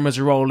when the cameras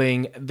are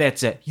rolling.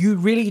 That's it. You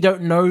really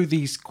don't know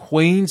these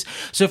queens.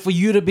 So for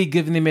you to be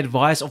giving them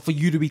advice or for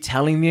you to be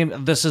telling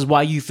them this is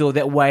why you feel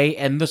that way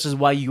and this is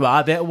why you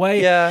are that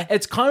way,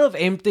 it's kind of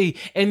empty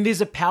and there's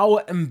a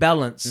power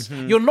imbalance.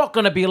 Mm-hmm. You're not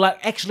going to be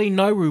like, actually,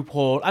 no,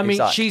 RuPaul. I mean,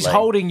 she's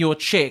holding your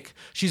check.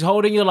 She's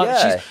holding your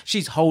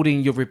she's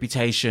holding your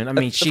reputation. I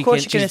mean, of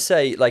course you're going to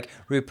say like,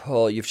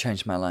 RuPaul, you've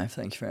changed my life.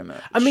 Thank you very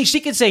much. I mean,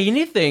 she could say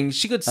anything.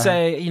 She could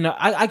say,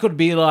 I could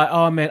be like,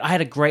 oh man, I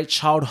had a great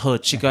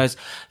childhood. She goes,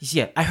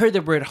 yeah, I heard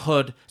the word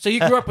hood. So you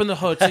grew up in the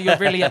hood, so you're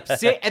really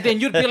upset. And then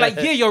you'd be like,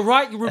 yeah, you're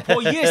right,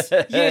 RuPaul. Yes,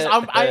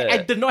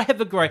 I did not have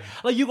the great.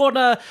 Like you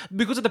gotta,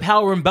 because of the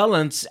power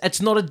imbalance,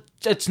 it's not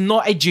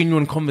a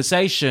genuine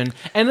conversation,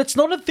 and it's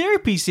not a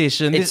therapy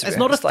session. It's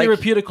not a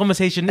therapeutic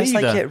conversation either. It's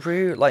like it,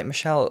 Rue, like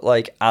Michelle,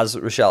 like as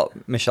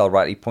Michelle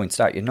rightly pointed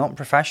out, you're not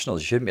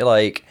professionals. You shouldn't be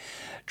like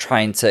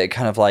trying to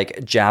kind of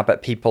like jab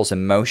at people's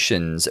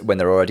emotions when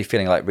they're already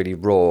feeling like really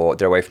raw,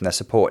 they're away from their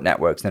support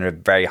networks, and they're in a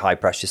very high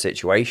pressure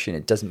situation.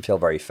 It doesn't feel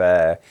very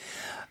fair.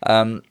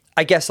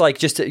 I guess like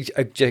just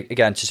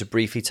to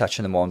briefly touch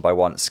on them one by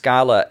one.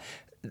 Scarlett,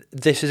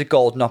 this is a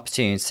golden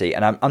opportunity,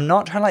 and I'm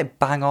not trying to like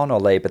bang on or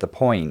labour the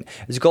point.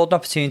 It's a golden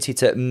opportunity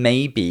to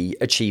maybe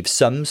achieve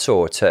some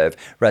sort of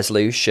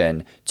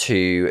resolution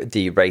to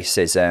the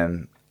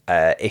racism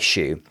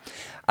issue.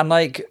 And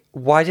like,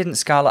 why didn't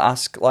Scarlett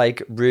ask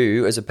like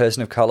Rue as a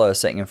person of color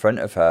sitting in front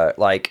of her,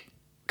 like,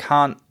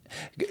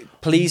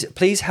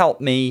 please help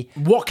me.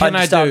 What can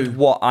I do?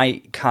 What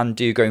I can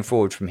do going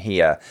forward from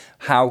here?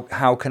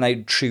 How can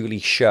I truly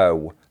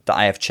show that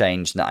I have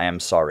changed and that I am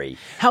sorry?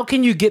 How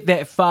can you get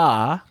that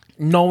far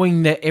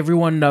knowing that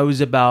everyone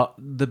knows about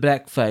the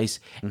blackface?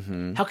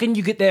 Mm-hmm. How can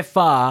you get that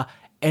far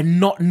and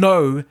not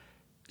know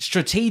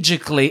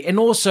strategically, and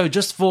also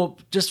just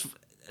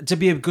to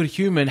be a good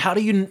human? How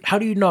do you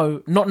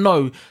not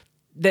know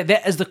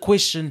that is the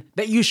question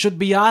that you should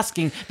be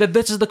asking, that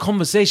this is the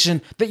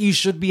conversation that you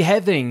should be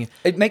having?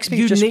 It makes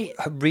me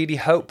really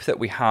hope that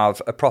we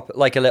have a proper,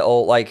 like a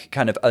little, like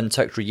kind of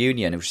untucked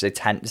reunion, which this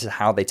is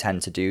how they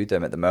tend to do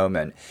them at the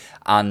moment.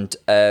 And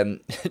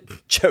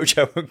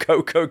Jojo and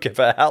Coco give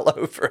a hell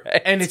over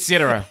it. And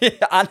etc.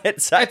 And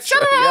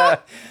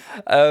etc.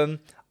 Yeah.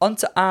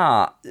 Onto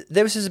art,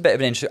 there was just a bit of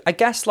an interesting, I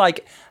guess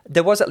like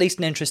there was at least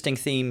an interesting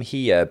theme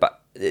here,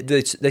 but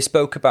they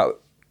spoke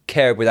about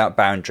care without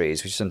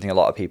boundaries, which is something a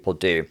lot of people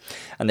do.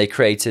 And they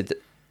created,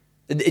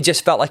 it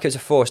just felt like it was a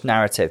forced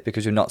narrative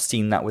because we've not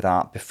seen that with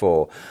art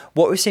before.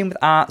 What we've seen with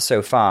art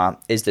so far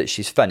is that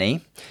she's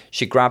funny,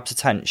 she grabs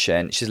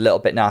attention, she's a little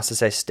bit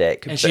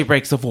narcissistic. And she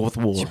breaks the fourth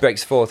wall. She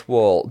breaks the fourth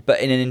wall, but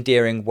in an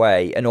endearing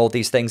way. And all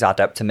these things add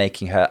up to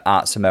making her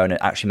Art Simone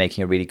and actually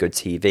making a really good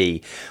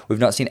TV. We've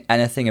not seen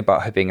anything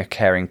about her being a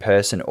caring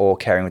person or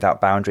caring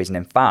without boundaries. And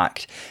in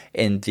fact,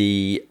 in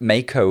the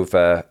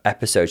makeover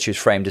episode, she was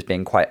framed as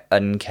being quite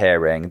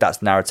uncaring. That's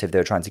the narrative they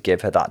were trying to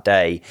give her that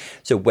day.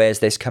 So where's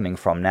this coming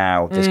from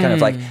now? This kind of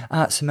like,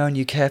 Art Simone,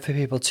 you care for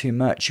people too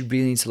much. You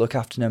really need to look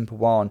after number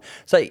one.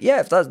 It's like,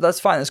 yeah, that's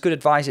fine. That's good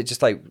advice. It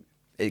just like,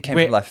 it came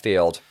from left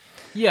field.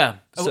 Yeah,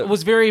 so, it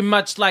was very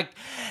much like,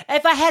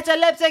 if I had to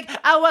lip sync,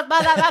 I was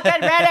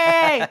motherfucking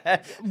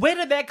ready. Where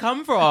did that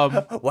come from?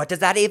 What does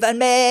that even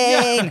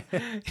mean?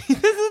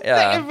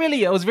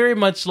 It was very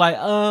much like,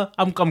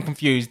 I'm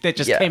confused. That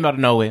just came out of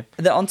nowhere.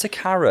 And then on to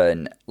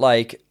Karen,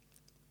 like,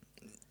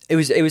 it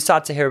was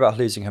sad to hear about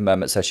losing her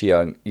mum at such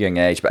a young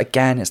age. But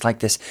again, it's like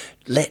this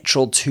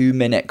literal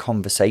 2-minute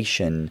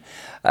conversation.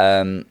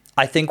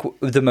 I think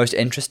the most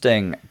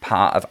interesting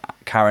part of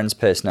Karen's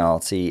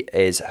personality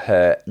is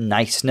her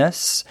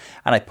niceness,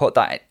 and I put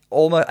that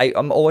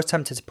I'm always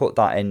tempted to put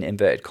that in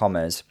inverted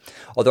commas.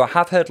 Although I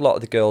have heard a lot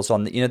of the girls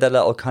on, their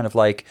little kind of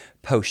like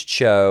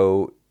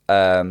post-show.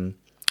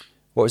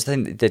 What was the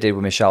thing that they did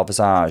with Michelle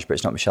Visage? But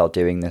it's not Michelle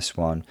doing this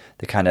one.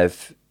 The kind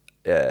of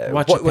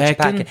What You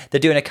Packin'? They're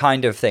doing a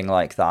kind of thing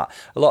like that.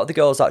 A lot of the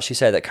girls actually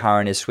say that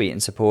Karen is sweet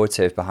and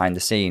supportive behind the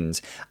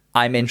scenes.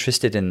 I'm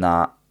interested in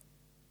that.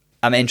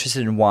 I'm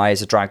interested in why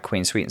is a drag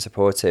queen sweet and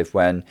supportive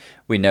when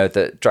we know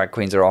that drag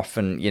queens are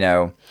often,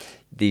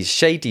 these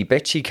shady,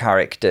 bitchy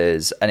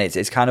characters, and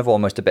it's kind of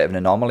almost a bit of an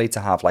anomaly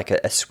to have like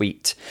a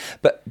sweet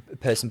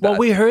person. Well,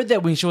 we heard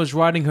that when she was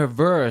writing her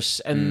verse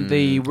in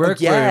the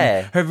workroom.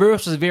 Her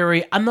verse was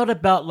very, I'm not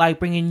about like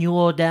bringing you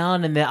all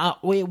down and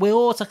we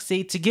all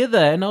succeed together.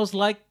 And I was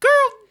like, girl,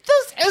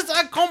 this is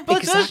a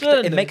competition.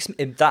 Exactly. It makes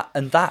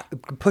that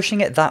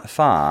pushing it that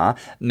far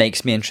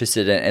makes me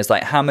interested in it. It's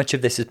like how much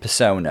of this is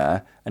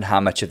persona and how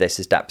much of this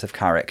is depth of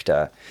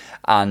character.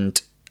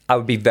 And I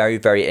would be very,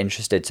 very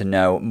interested to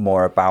know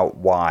more about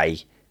why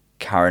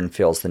Karen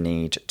feels the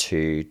need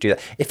to do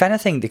that. If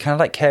anything, the kind of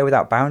like care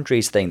without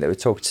boundaries thing that we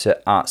talked to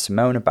Art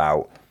Simone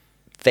about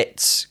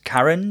fits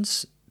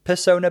Karen's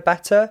persona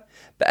better.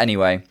 But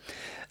anyway,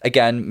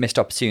 again, missed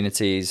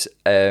opportunities.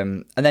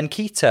 And then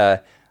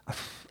Keita,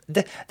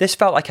 this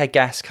felt like, I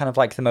guess, kind of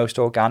like the most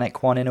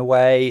organic one in a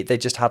way. They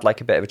just had like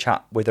a bit of a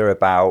chat with her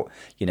about,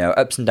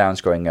 ups and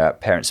downs growing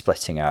up, parents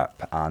splitting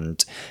up,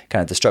 and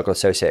kind of the struggle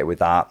associated with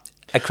that.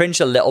 I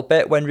cringed a little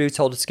bit when Rue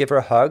told her to give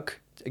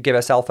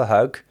herself a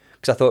hug,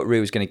 because I thought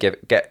Rue was going to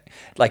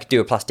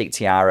do a plastic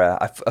tiara.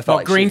 I felt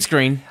like green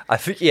screen.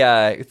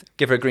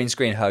 Give her a green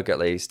screen hug at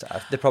least.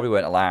 They probably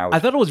weren't allowed. I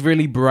thought it was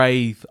really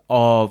brave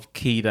of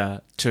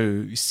Keita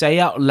to say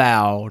out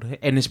loud,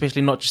 and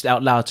especially not just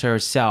out loud to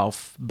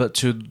herself, but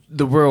to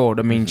the world.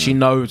 I mean, she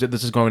knows that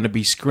this is going to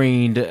be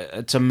screened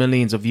to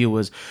millions of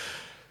viewers.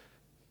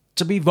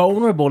 To be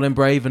vulnerable and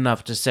brave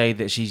enough to say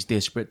that she's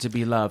desperate to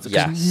be loved.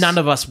 Because none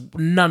of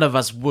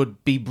us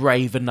would be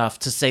brave enough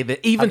to say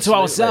that, even to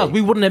ourselves. We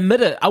wouldn't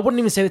admit it. I wouldn't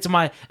even say it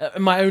to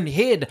in my own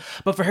head.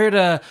 But for her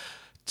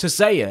to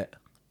say it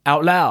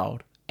out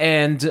loud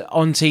and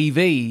on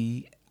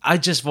TV,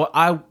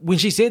 when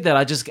she said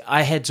that,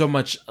 I had so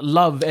much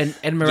love and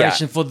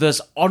admiration for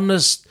this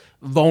honest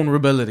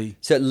vulnerability.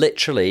 So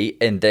literally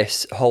in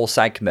this whole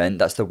segment,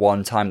 that's the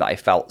one time that I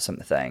felt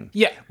something.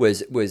 Yeah,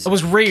 was it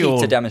was real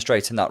to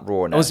demonstrating that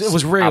rawness. It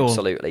was real.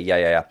 Absolutely,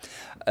 yeah.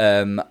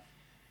 And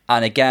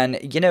again,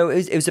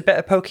 it was a bit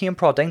of poking and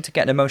prodding to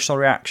get an emotional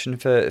reaction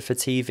for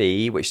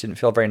TV, which didn't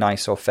feel very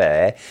nice or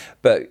fair.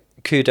 But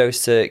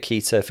kudos to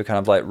Keita for kind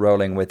of like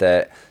rolling with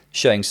it,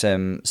 showing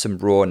some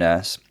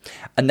rawness.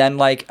 And then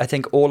like I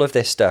think all of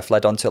this stuff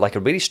led on to like a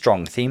really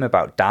strong theme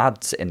about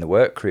dads in the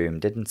workroom,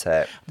 didn't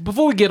it?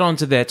 Before we get on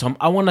to that, Tom,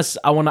 I want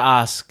to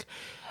ask,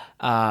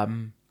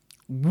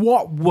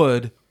 what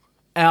would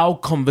our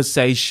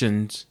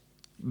conversations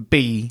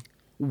be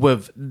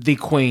with the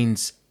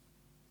queens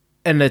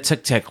in a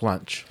Tic Tac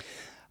lunch?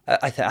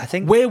 I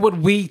think where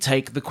would we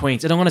take the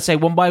queens? And I'm going to say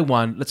one by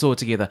one. Let's all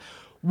together.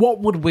 What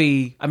would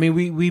we... I mean,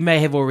 we may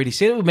have already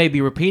said it. We may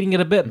be repeating it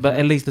a bit, but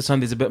at least this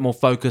time there's a bit more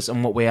focus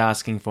on what I'm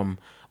asking from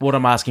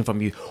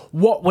you.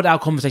 What would our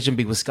conversation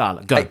be with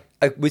Scarlett? Go.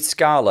 With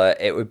Scarlett,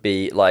 it would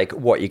be like,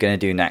 what are you going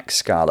to do next,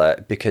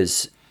 Scarlett?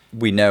 Because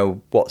we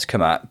know what's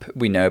come up.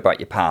 We know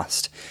about your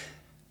past.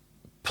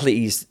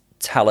 Please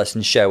tell us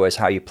and show us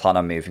how you plan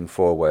on moving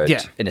forward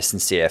in a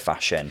sincere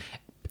fashion.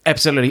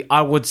 Absolutely.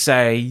 I would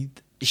say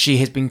she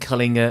has been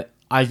killing it.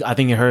 I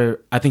think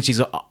she's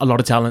a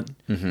lot of talent.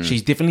 Mm-hmm.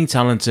 She's definitely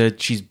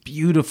talented. She's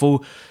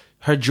beautiful.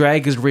 Her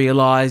drag is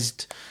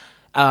realized,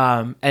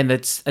 and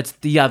it's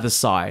the other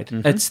side.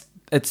 Mm-hmm.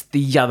 It's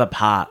the other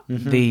part,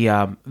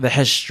 the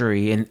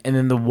history, and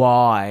then the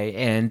why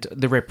and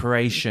the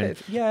reparation.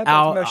 Yeah,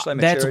 emotional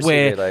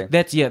maturity.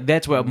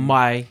 That's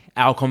where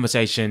our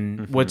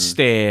conversation would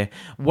steer.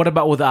 What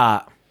about with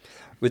art?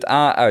 With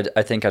art,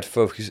 I think I'd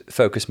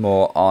focus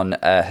more on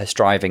her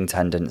striving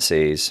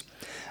tendencies.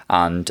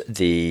 And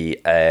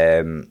the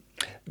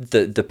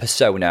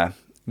persona.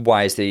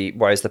 Why is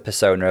the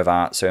persona of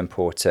art so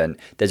important?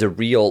 There's a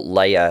real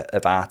layer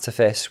of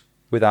artifice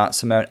with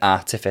Simone.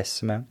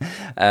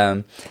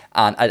 And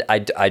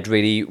I'd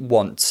really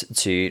want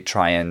to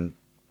try and.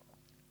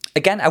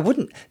 Again, I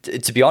wouldn't.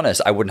 To be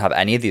honest, I wouldn't have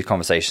any of these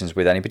conversations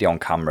with anybody on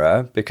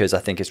camera because I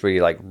think it's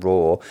really like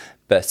raw.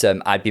 But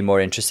I'd be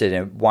more interested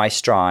in why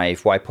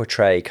strive, why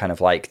portray kind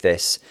of like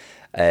this.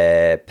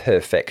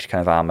 Perfect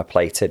kind of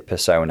armor-plated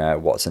persona.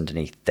 What's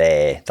underneath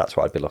there? That's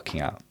what I'd be looking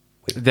at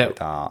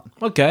with art.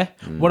 Okay.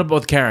 What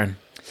about Karen?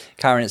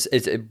 Karen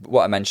is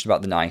what I mentioned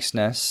about the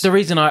niceness. The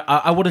reason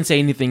I wouldn't say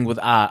anything with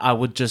art, I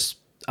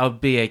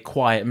would be a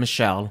quiet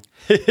Michelle,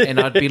 and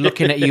I'd be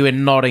looking at you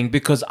and nodding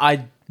because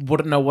I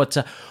wouldn't know what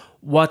to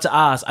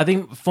ask. I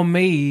think for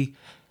me,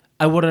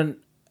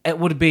 it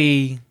would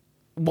be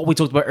what we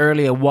talked about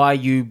earlier, why are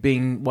you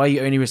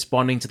only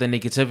responding to the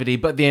negativity?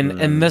 But then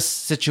in this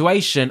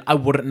situation, I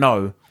wouldn't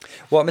know.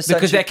 Well,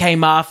 because that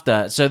came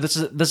after. So this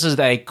is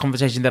a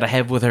conversation that I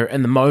have with her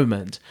in the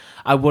moment.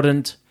 I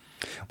wouldn't.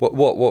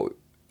 What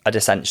I'd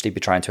essentially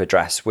be trying to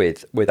address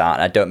with that,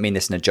 and I don't mean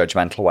this in a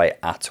judgmental way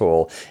at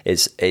all,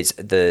 is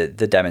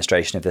the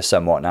demonstration of the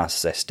somewhat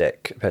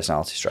narcissistic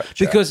personality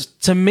structure. Because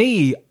to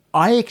me,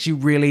 I actually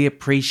really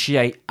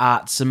appreciate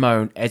Art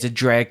Simone as a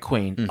drag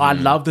queen. I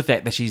love the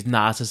fact that she's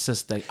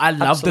narcissistic. I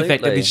love the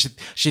fact that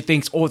she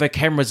thinks all the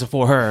cameras are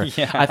for her.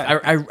 Yeah.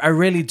 I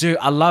really do.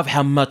 I love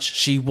how much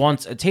she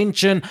wants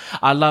attention.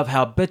 I love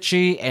how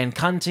bitchy and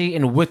cunty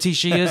and witty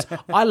she is.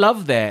 I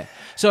love that.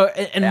 So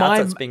in my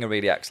adds up to being a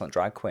really excellent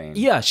drag queen.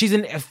 Yeah,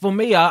 for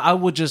me, I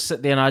would just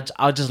sit there and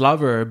I just love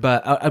her.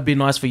 But it'd be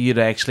nice for you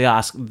to actually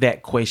ask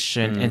that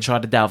question and try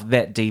to delve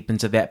that deep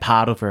into that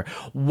part of her.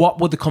 What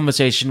would the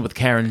conversation with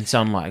Karen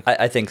sound like?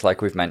 I think,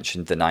 like we've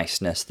mentioned, the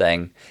niceness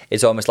thing.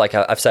 It's almost like,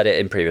 I've said it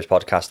in previous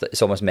podcasts, that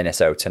it's almost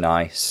Minnesota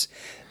nice.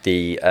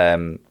 The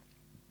I'm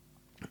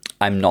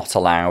not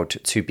allowed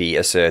to be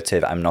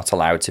assertive, I'm not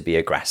allowed to be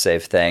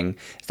aggressive thing.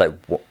 It's like,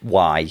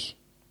 why?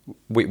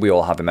 We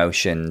all have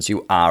emotions.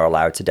 You are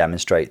allowed to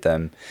demonstrate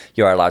them.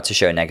 You are allowed to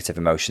show negative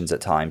emotions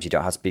at times. You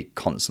don't have to be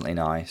constantly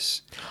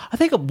nice. I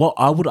think what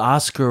I would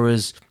ask her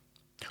is,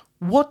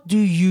 what do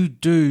you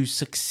do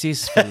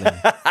successfully?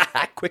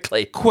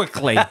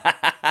 Quickly.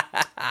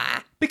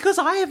 Because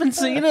I haven't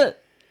seen it.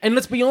 And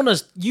let's be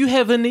honest, you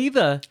haven't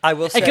either. I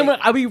will say...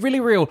 I'll be really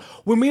real.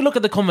 When we look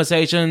at the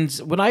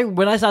conversations, when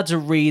I start to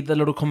read the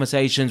little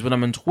conversations when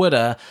I'm on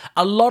Twitter,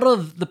 a lot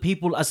of the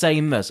people are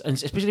saying this, and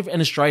especially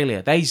in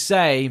Australia. They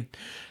say,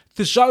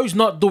 the show's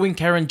not doing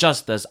Karen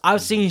justice.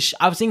 I've seen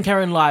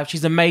Karen live.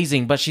 She's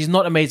amazing, but she's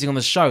not amazing on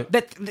the show.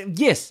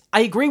 Yes, I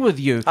agree with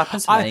you.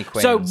 Happens to many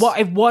queens. So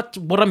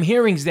what I'm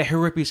hearing is that her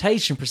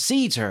reputation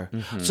precedes her.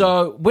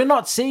 So we're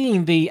not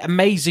seeing the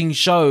amazing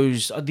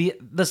shows,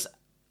 this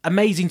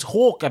amazing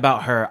talk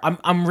about her.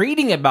 I'm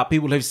reading about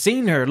people who've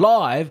seen her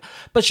live,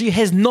 but she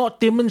has not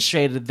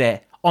demonstrated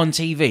that on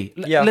TV.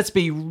 Let's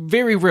be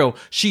very real.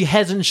 She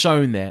hasn't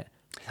shown that.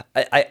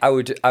 I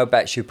would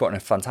bet she would put on a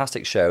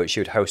fantastic show. She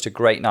would host a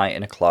great night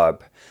in a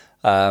club.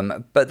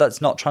 But that's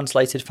not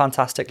translated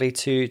fantastically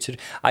to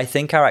I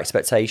think our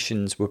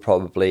expectations were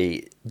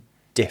probably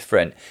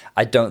different.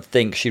 I don't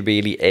think she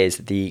really is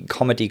the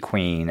comedy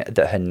queen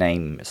that her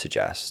name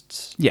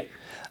suggests. Yeah.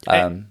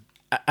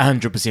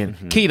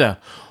 100%. Keita,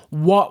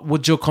 what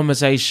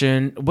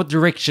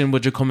direction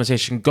would your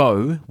conversation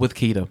go with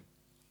Keita?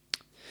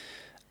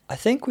 I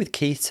think with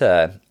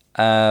Keita,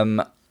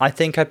 I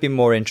think I'd be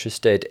more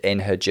interested in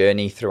her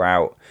journey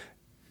throughout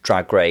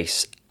Drag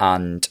Race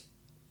and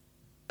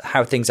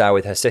how things are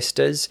with her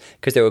sisters,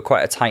 because they were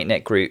quite a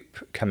tight-knit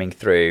group coming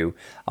through,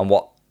 and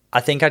what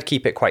I think I'd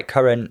keep it quite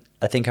current.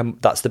 I think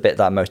that's the bit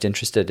that I'm most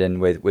interested in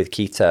with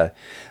Keita,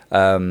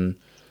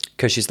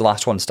 because she's the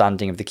last one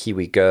standing of the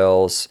Kiwi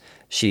girls.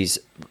 She's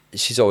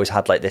always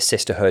had like this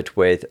sisterhood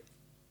with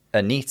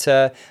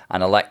Anita,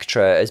 and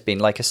Elektra has been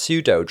like a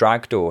pseudo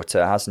drag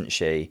daughter, hasn't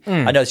she?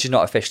 I know she's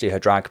not officially her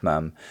drag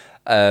mum,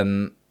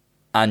 and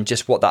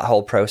just what that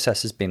whole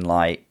process has been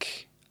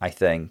like, I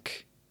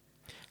think.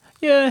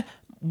 Yeah,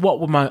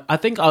 I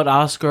think I would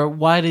ask her,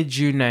 why did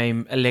you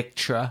name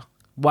Elektra?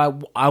 Why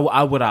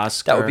I would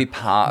ask her. That would be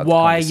part of the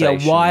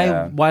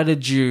conversation. Why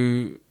did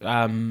you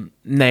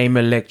name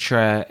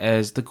Elektra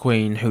as the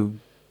queen who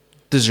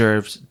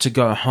deserves to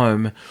go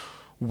home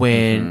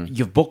when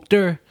you've booked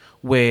her,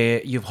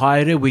 where you've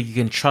hired her, where you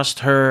can trust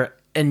her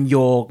in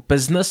your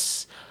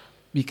business,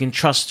 you can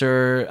trust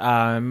her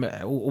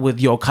with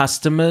your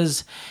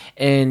customers,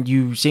 and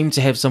you seem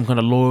to have some kind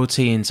of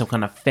loyalty and some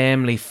kind of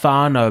family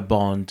whānau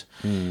bond.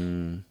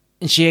 And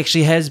she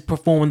actually has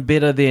performed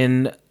better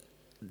than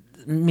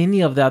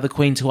many of the other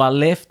queens who are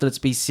left. Let's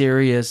be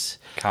serious.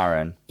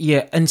 Karen.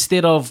 Yeah,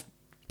 instead of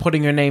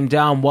putting her name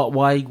down,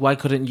 why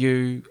couldn't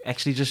you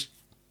actually just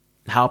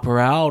help her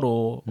out,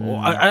 or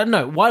I don't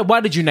know. Why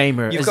did you name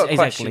her? You've got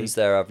questions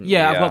there, haven't you?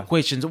 Yeah, I've got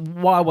questions.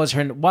 Why was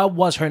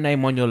her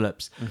name on your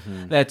lips?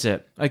 That's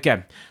it.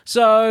 Okay.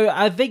 So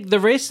I think the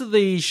rest of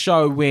the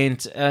show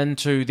went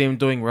into them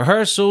doing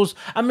rehearsals.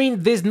 I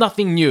mean, there's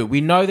nothing new.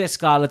 We know that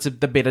Scarlett's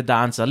the better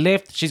dancer.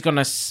 Left, she's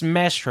gonna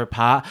smash her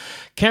part.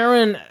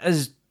 Karen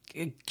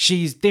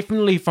she's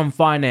definitely from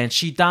finance.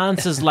 She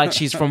dances like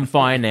she's from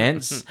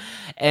finance.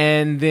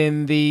 And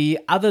then the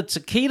other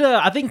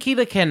Keita, I think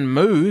Keita can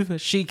move.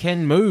 She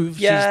can move.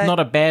 Yeah. She's not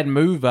a bad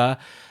mover.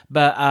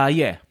 But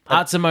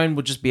Art Simone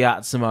would just be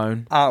Art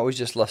Simone. Art was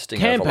just lusting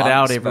Camp over it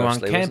out, Lance everyone.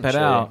 mostly, Camp wasn't it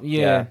she? out.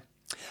 Yeah.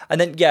 And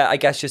then, I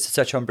guess just to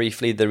touch on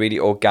briefly the really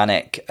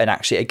organic and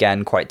actually,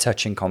 again, quite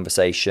touching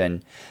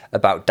conversation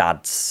about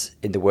dads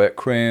in the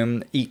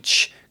workroom.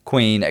 Each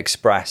queen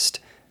expressed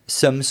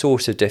some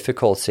sort of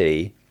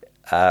difficulty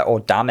or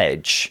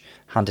damage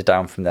handed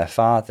down from their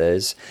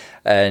fathers.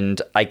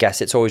 And I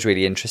guess it's always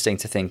really interesting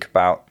to think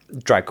about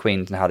drag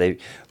queens and how they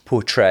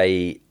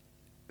portray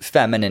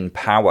feminine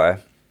power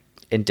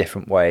in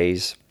different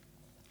ways.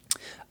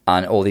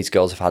 And all these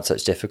girls have had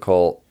such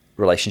difficult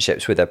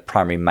relationships with their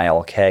primary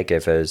male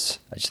caregivers.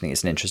 I just think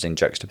it's an interesting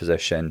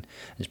juxtaposition.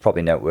 It's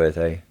probably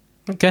noteworthy.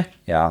 Okay.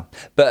 Yeah.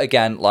 But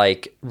again,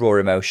 like Raw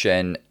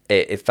Emotion,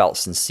 it felt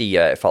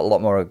sincere. It felt a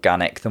lot more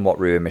organic than what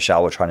Rue and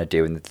Michelle were trying to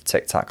do in the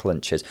Tic Tac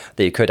lunches.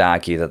 That you could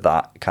argue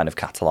that kind of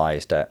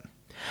catalyzed it.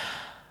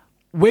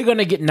 We're going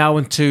to get now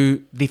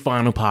into the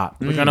final part.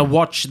 We're going to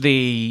watch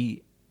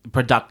the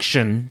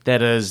production,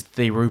 that is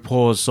the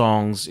RuPaul's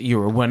songs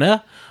You're a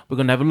Winner. We're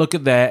going to have a look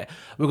at that.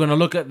 We're going to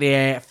look at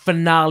their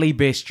finale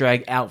best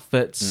drag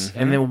outfits.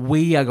 And then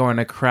we are going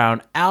to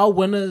crown our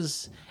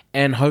winners.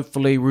 And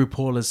hopefully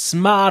RuPaul is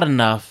smart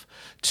enough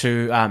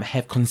to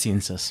have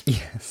consensus.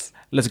 Yes.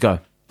 Let's go.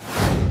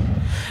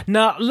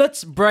 Now,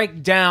 let's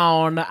break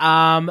down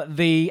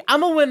the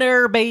I'm a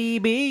winner,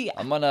 baby.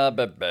 I'm on a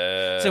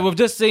baby. So we've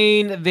just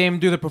seen them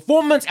do the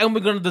performance, and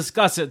we're going to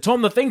discuss it.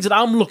 Tom, the things that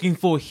I'm looking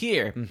for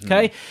here,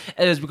 okay,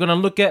 is we're going to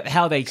look at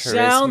how they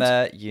sound.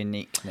 Charisma,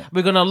 uniqueness.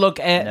 We're going to look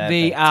at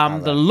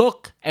the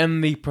look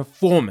and the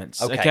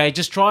performance, okay?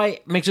 Just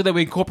make sure that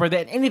we incorporate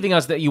that. Anything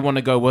else that you want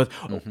to go with.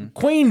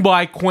 Queen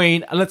by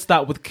queen, let's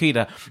start with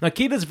Keita. Now,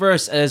 Keita's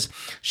verse is,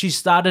 she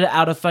started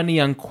out a funny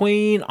young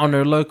queen on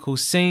her local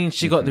scene.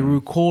 She got the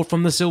RuPaul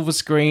from the silver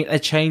screen. It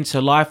changed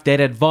her life. That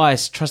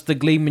advice, trust the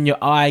gleam in your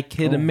eye,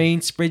 kid,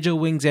 mean, spread your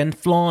wings and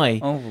fly.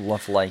 Oh,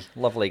 lovely.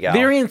 Lovely gal.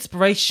 Very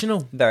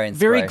inspirational.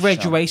 Very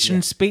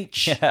graduation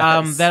speech.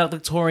 Yes.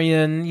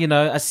 Valedictorian,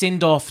 a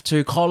send-off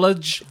to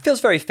college.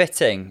 Feels very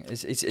fitting.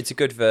 It's a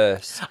good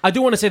verse. I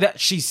do want to say that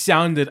she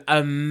sounded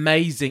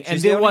amazing. She's and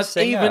the there only was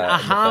singer even a in the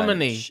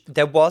harmony. bunch.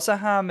 There was a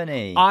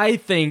harmony. I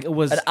think it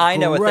was And I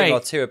know great. a thing or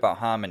two about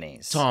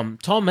harmonies.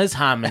 Tom is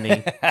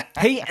harmony.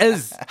 He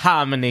is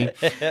harmony.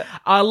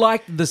 I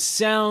liked the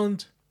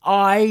sound.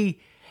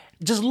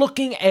 Just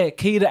looking at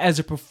Keita as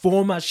a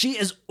performer, she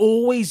is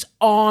always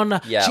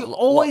on. Yeah, she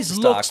always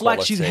looks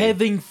like she's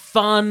having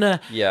fun.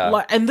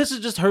 Yeah. And this is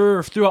just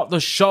her throughout the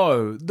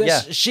show.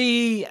 Yeah.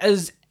 She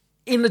is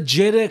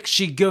energetic.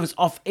 She gives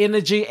off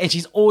energy, and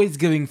she's always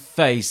giving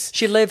face.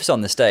 She lives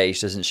on the stage,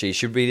 doesn't she?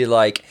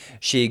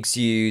 She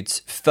exudes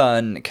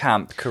fun,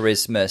 camp,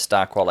 charisma,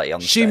 star quality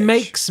on the stage. She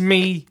makes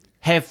me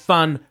have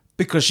fun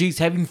because she's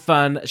having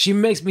fun. She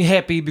makes me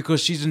happy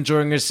because she's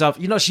enjoying herself.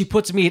 She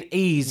puts me at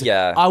ease.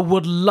 Yeah. I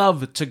would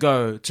love to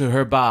go to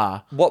her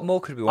bar. What more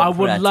could we want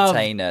from an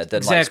entertainer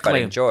than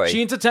spreading joy?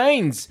 She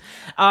entertains.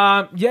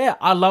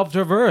 I loved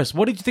her verse.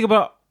 What did you think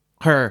about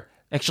her?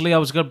 Actually, I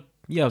was gonna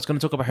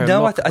talk about her.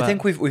 No, look, I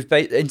think we've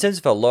in terms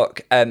of her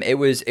look, it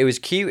was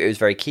cute. It was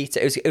very Keita.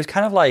 It was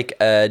kind of like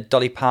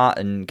Dolly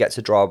Parton gets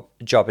a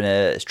job in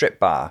a strip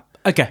bar.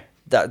 Okay.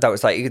 That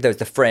was like, there was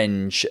the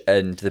fringe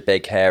and the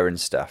big hair and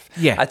stuff.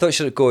 Yeah. I thought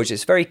she looked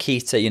gorgeous. Very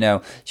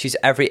Keita, she's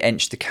every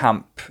inch the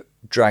camp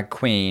drag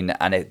queen,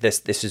 and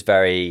this was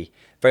very,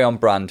 very on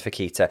brand for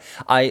Keita.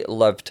 I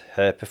loved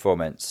her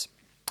performance.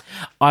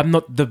 I'm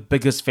not the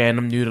biggest fan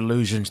of Nude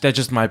Illusions. That's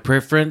just my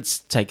preference.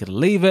 Take it or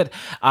leave it.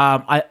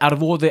 Out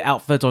of all the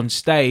outfits on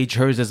stage,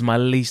 hers is my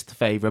least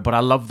favorite. But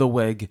I love the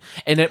wig,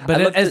 it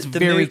is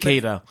very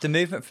Keita. The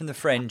movement from the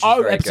fringe. Is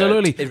very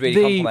absolutely. Good. It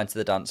really complemented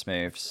the dance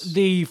moves.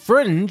 The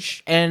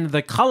fringe and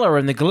the color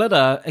and the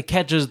glitter, it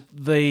catches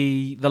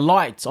the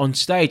lights on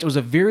stage. It was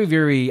a very,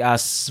 very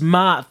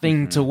smart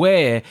thing to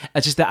wear.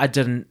 It's just that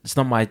It's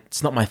not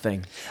my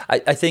thing.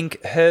 I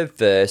think her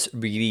verse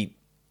really.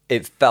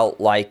 It felt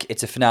like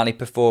it's a finale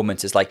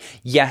performance. It's like,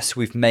 yes,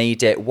 we've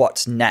made it.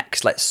 What's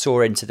next? Let's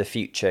soar into the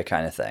future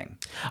kind of thing.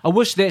 I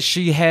wish that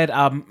she had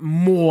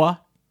more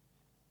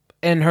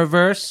in her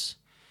verse.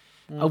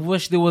 I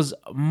wish there was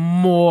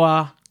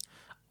more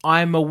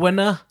I'm a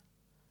winner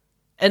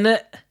in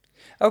it.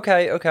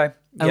 Okay.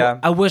 Yeah.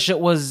 I wish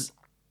it was...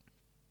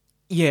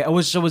 Yeah, I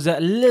wish it was a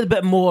little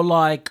bit more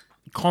like...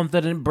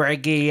 confident,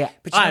 braggy.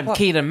 I'm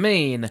Keita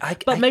mean,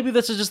 but maybe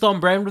this is just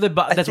on brand with it.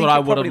 But that's what I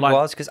would have liked.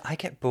 Was because I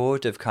get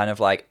bored of kind of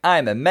like,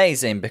 I'm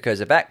amazing because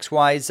of X,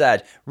 Y, Z.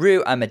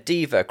 Rue, I'm a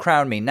diva.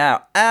 Crown me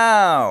now.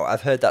 Ow!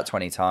 I've heard that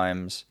 20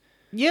 times.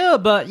 Yeah,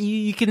 but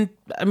you can.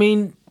 I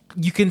mean,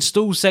 you can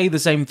still say the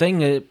same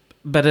thing,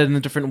 but in a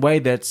different way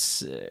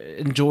that's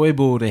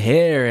enjoyable to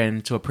hear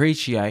and to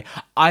appreciate.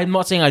 I'm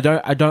not saying I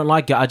don't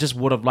like it. I just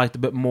would have liked a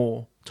bit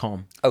more,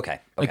 Tom. Okay.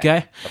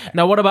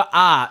 Now, what about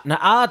art? Now,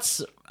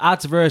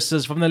 Art's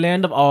verses from the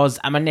land of Oz.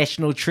 I'm a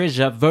national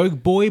treasure.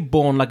 Vogue boy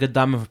born like a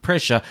diamond of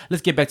pressure.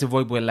 Let's get back to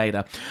Vogue boy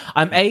later.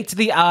 I'm A to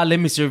the R. Let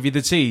me serve you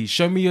the T.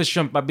 Show me your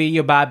shrimp. I be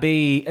your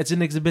Barbie. It's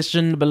an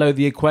exhibition below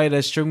the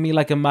equator. String me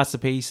like a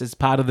masterpiece. It's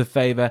part of the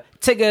favor.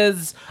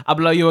 Tiggers, I'll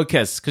blow you a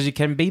kiss. Because you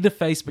can be the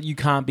face, but you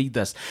can't be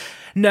this.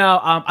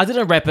 Now, I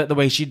didn't rap it the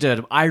way she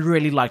did. I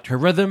really liked her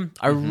rhythm.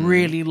 I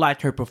really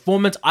liked her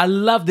performance. I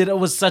loved it. It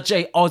was such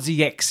a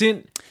Aussie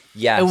accent.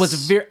 Yes. It was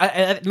very...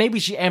 maybe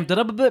she amped it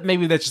up a bit.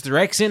 Maybe that's just her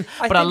accent.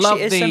 But I love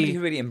she is somebody who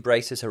really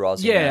embraces her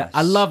Aussie. Yeah,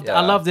 I loved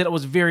it. It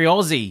was very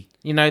Aussie.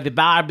 You know, the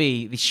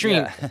Barbie, the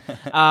shrimp.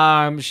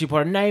 Yeah. She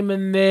put her name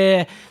in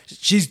there.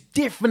 She's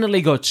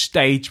definitely got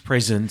stage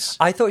presence.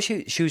 I thought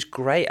she was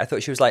great. I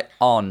thought she was like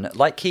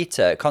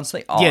Keita,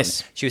 constantly on.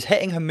 Yes. She was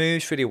hitting her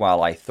moves really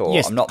well, I thought.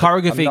 Yes,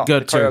 choreography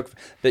good too.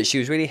 But she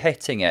was really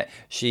hitting it.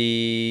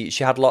 She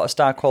had a lot of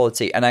star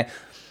quality. And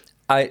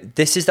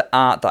this is the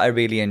art that I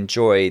really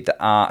enjoy. The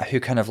art who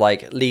kind of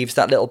like leaves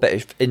that little bit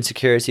of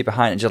insecurity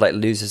behind and just like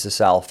loses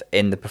herself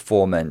in the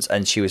performance.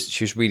 And she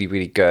was really,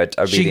 really good.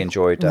 I really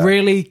enjoyed her.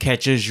 Really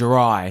catches your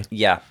eye.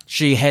 Yeah.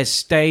 She has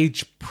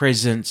stage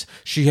presence.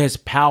 She has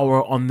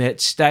power on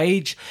that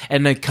stage,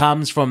 and it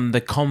comes from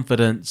the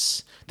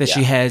confidence that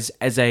she has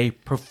as a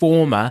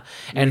performer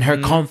and her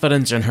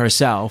confidence in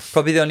herself.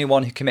 Probably the only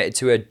one who committed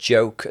to a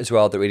joke as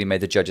well that really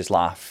made the judges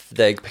laugh.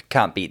 They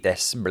can't beat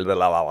this blah, blah,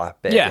 blah, blah,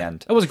 bit at the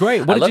end. It was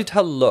great. I loved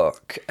her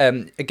look.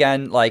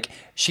 Again, like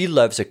she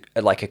loves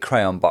a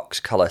crayon box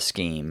color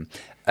scheme.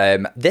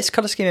 This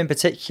color scheme in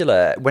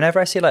particular, whenever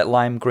I see like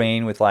lime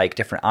green with like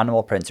different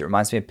animal prints, it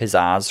reminds me of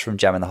Pizzazz from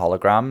Gem and the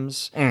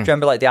Holograms. Do you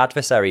remember like the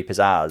adversary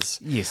Pizzazz?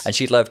 Yes. And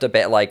she loved a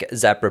bit like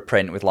zebra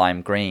print with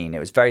lime green. It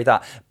was very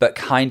that, but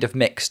kind of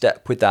mixed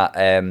up with that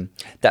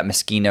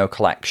Moschino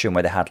collection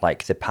where they had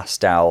like the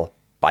pastel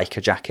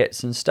biker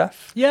jackets and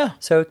stuff. Yeah.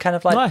 So kind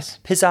of like Nice.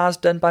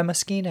 Pizzazz done by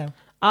Moschino.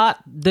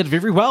 Did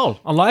very well.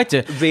 I liked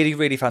it. Really,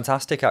 really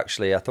fantastic,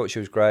 actually. I thought she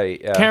was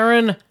great. Yeah.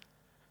 Karen.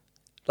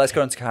 Let's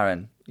go on to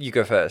Karen. You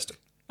go first.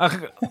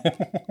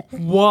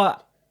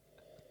 What?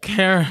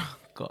 Karen.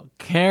 God,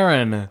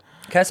 Karen.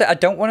 Can I say, I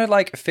don't want to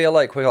like feel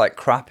like we're like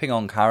crapping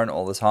on Karen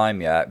all the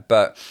time yet,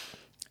 but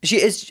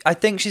she is, I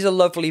think she's a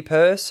lovely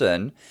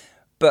person,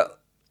 but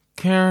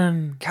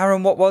Karen,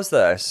 what was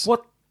this?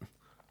 What?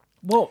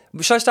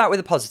 Should I start with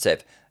a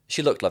positive?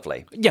 She looked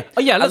lovely. Yeah.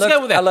 Oh, yeah, let's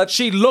go with that.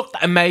 She looked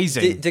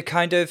amazing. The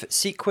kind of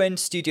sequined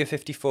Studio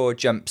 54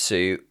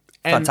 jumpsuit.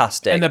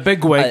 Fantastic. And the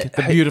big wig,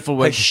 the beautiful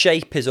wig. Her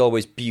shape is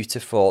always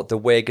beautiful. The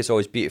wig is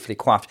always beautifully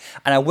crafted.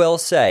 And I will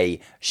say,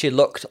 she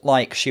looked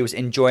like she was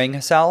enjoying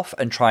herself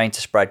and trying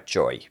to spread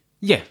joy.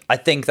 Yeah. I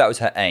think that was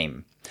her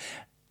aim.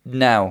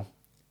 Now,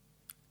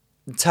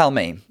 tell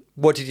me,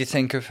 what did you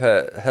think of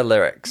her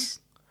lyrics?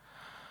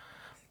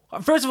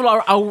 First of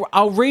all,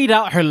 I'll read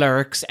out her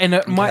lyrics, and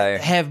it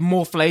might have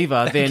more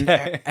flavor than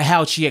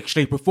how she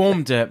actually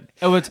performed it.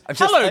 It was,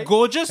 hello,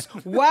 gorgeous.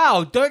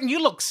 Wow, don't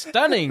you look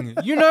stunning?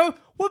 You know,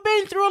 we've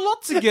been through a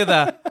lot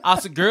together.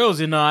 Us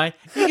girls and I.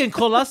 You can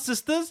call us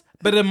sisters,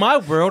 but in my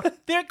world,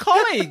 they're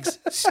colleagues,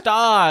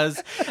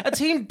 stars, a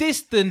team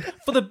destined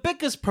for the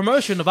biggest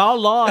promotion of our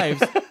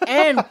lives.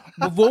 And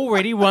we've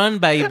already won,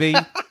 baby.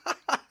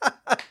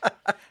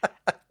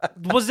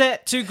 Was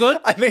that too good?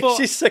 I mean,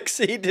 she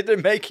succeeded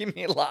in making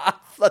me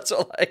laugh. That's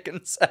all I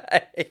can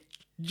say.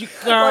 Do you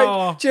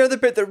know the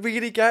bit that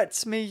really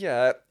gets me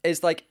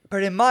is like,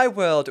 but in my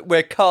world,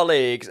 we're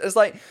colleagues. It's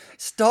like,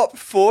 stop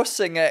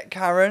forcing it,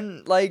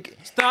 Karen. Like,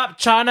 stop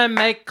trying to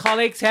make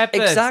colleagues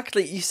happen.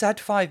 Exactly. You said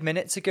 5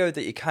 minutes ago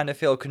that you kind of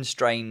feel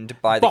constrained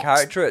by the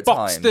character at times.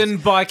 Boxed in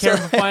by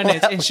Karen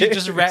Finance, and she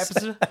just raps.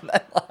 And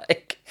then,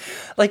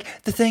 like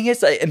the thing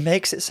is, like, it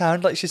makes it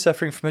sound like she's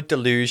suffering from a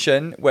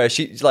delusion where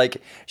she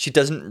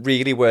doesn't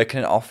really work in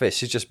an office.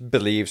 She just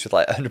believes with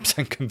like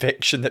 100%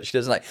 conviction that she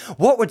doesn't. Like,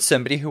 what would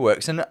somebody who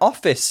works in an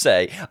office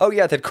say? Oh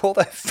yeah, they'd call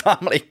their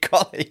family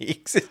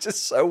colleagues. It's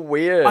just so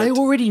weird. I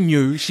already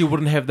knew she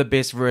wouldn't have the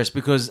best verse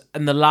because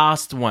in the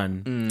last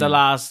one,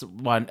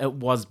 it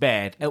was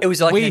bad. It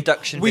was like an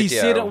induction video. We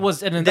said it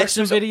was an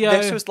induction video.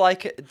 This was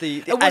like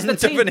the end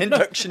of an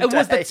induction day.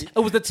 It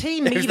was the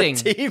team meeting.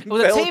 It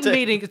was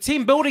a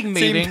team building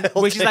meeting,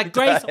 where she's like,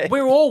 Grace,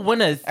 we're all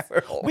winners.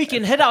 We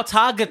can hit our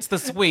targets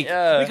this week.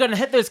 Yeah. We're going to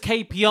hit those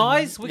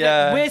KPIs.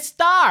 We're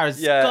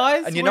stars,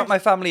 guys. And you're not my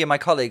family, you're my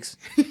colleagues.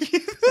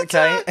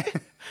 Okay.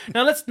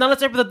 Now let's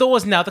open the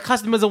doors now. The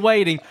customers are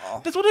waiting.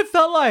 That's what it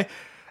felt like.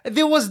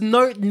 There was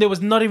not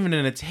even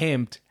an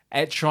attempt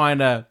at trying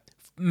to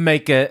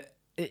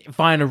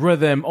find a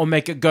rhythm or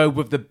make it go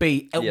with the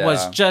beat. It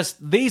was just,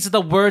 these are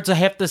the words I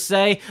have to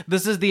say.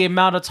 This is the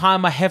amount of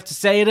time I have to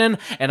say it in,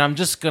 and I'm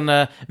just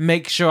gonna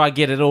make sure I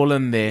get it all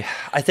in there.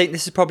 I think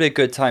this is probably a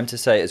good time to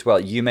say as well,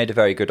 you made a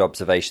very good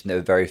observation. There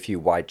were very few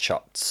wide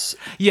shots.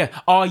 Yeah.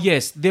 Oh,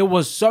 yes. There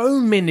was so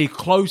many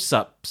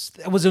close-ups.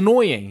 It was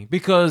annoying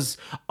because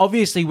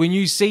obviously when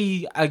you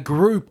see a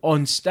group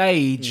on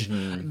stage,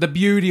 the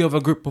beauty of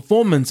a group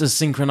performance is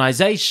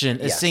synchronization,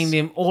 is seeing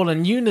them all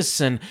in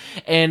unison,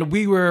 and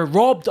we were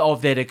robbed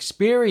of that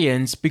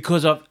experience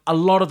because of a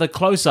lot of the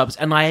close-ups,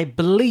 and I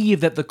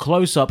believe that the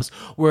close-ups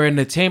were an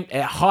attempt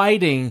at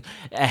hiding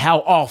how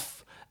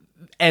off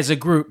as a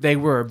group they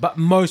were, but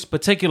most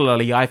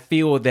particularly I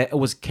feel that it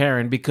was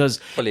Karen,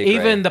 because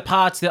even the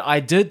parts that I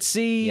did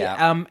see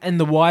in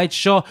the wide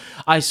shot,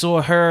 I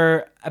saw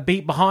her a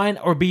beat behind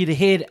or a beat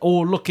ahead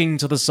or looking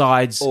to the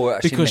sides, or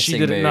because she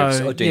didn't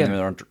know, or doing them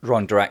in the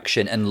wrong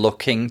direction and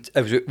looking,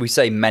 as we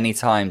say many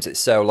times, it's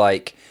so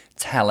like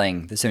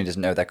telling that somebody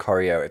doesn't know their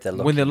choreo if they're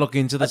looking, when they're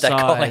looking to the side.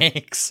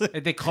 Colleagues.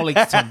 They're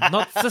colleagues, Tom,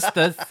 not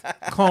sisters,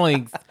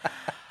 colleagues.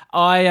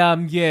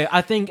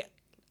 I think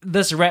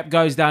this rap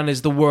goes down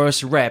as the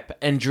worst rap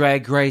in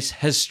Drag Race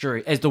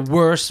history, as the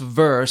worst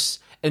verse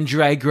in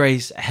Drag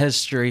Race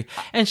history,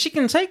 and she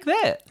can take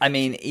that. I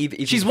mean,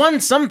 if She's won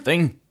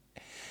something.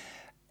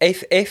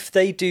 If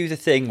they do the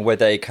thing where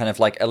they kind of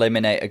like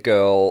eliminate a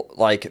girl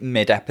like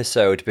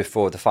mid-episode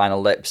before the final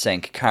lip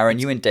sync, Karen,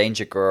 you in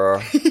danger,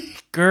 girl.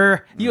 Girl,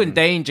 you in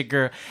danger,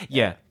 girl.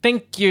 Yeah,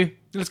 thank you.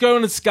 Let's go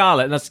on to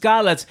Scarlett. Now,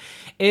 Scarlett's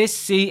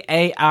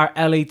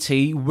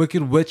Scarlet,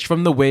 Wicked Witch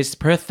from the West,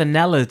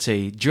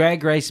 personality.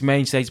 Drag Race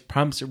main stage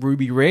pumps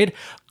ruby red.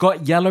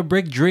 Got yellow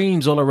brick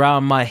dreams all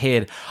around my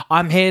head.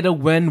 I'm here to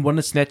win,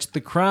 wanna snatch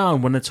the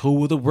crown. Wanna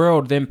tour the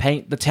world, then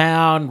paint the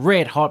town.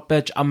 Red hot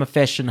bitch, I'm a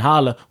fashion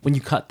holler. When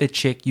you cut the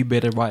check, you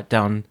better write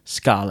down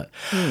Scarlett.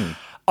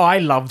 I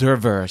loved her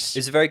verse.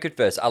 It's a very good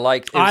verse. I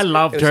liked. I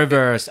loved her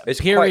verse. It's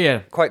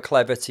Period. Quite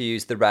clever to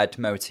use the red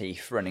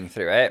motif running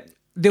through it.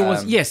 There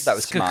was yes, that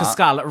was smart.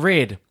 Scarlet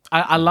Red.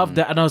 I loved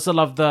it, and I also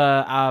loved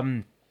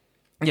the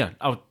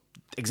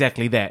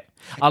exactly that.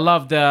 I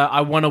loved the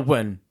I want to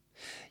win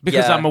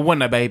because Yeah. I'm a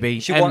winner, baby.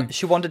 She And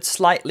she wandered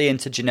slightly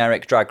into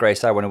generic Drag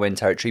Race I Want to Win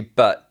territory,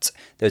 but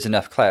there's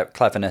enough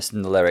cleverness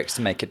in the lyrics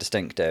to make it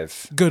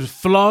distinctive. good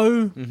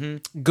flow,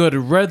 good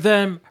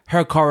rhythm.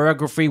 Her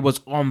choreography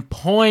was on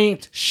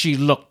point. She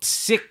looked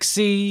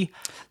sexy.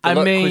 The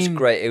look was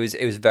great.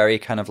 It was very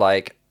kind of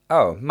like,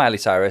 oh, Miley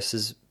Cyrus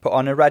has put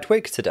on a red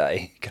wig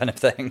today, kind of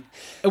thing.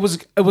 It was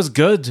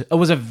good. It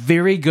was a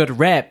very good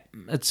rap.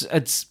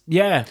 It's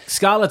yeah.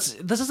 Scarlett's.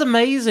 This is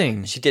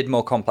amazing. She did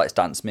more complex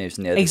dance moves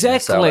than the others.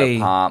 Exactly. In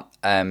the solo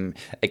part.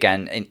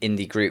 Again, in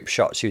the group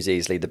shot, she was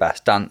easily the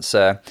best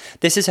dancer.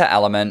 This is her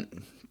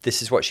element.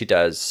 This is what she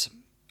does.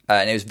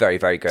 And it was very,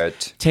 very good.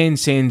 10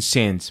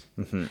 cents.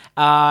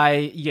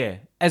 Yeah.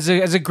 As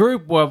a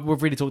group, well,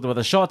 we've really talked about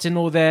the shots and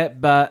all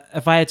that, but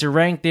if I had to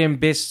rank them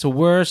best to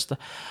worst,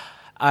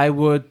 I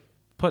would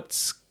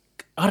put...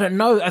 I don't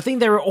know. I think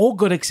they were all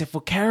good except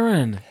for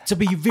Karen, to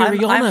be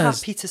very honest. I'm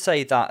happy to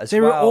say that as they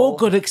well. were all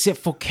good except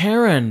for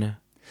Karen.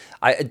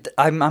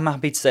 I'm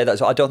happy to say that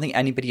as well. I don't think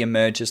anybody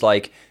emerges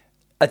like...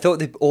 I thought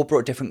they all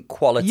brought different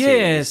qualities.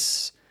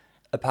 Yes.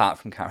 Apart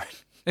from Karen.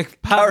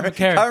 Apart from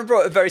Karen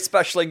brought a very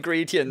special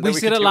ingredient. We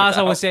said it last,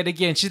 I will say it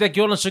again. She's that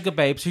girl in Sugar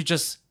Babes who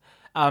just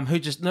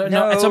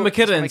Atomic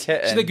Kittens.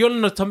 She's the girl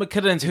in Atomic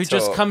Kittens who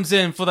just comes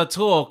in for the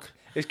talk.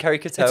 It was Kerry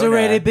Katona. It's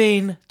already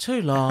been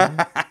too long,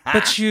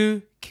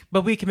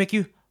 but we can make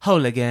you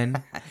whole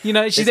again. You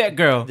know, she's that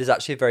girl. There's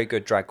actually a very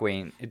good drag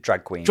queen parody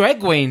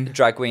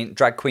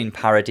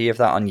of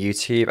that on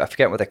YouTube. I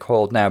forget what they're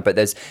called now, but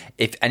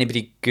if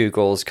anybody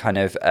Googles kind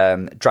of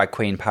drag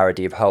queen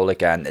parody of Whole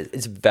Again,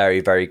 it's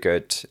very, very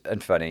good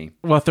and funny.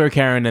 We'll throw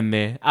Karen in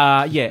there.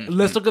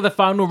 Let's look at the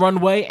final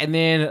runway and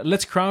then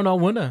let's crown our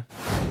winner.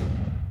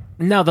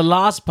 Now, the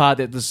last part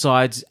that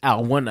decides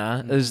our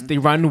winner is the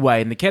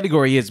runway, and the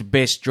category is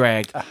Best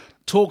Drag.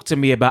 Talk to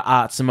me about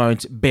Art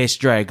Simone's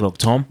Best Drag look,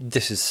 Tom.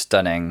 This is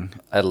stunning.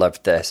 I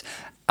loved this.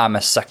 I'm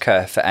a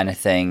sucker for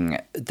anything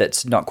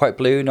that's not quite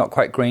blue, not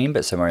quite green,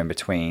 but somewhere in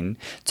between.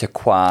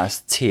 Turquoise,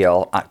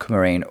 teal,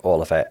 aquamarine,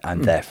 all of it.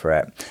 I'm there for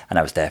it. And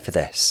I was there for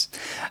this.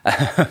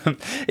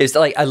 It's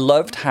like, I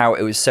loved how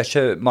it was such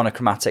a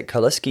monochromatic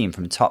colour scheme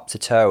from top to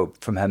toe,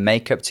 from her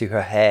makeup to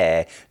her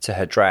hair to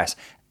her dress.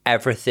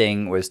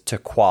 Everything was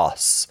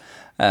turquoise.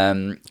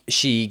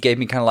 She gave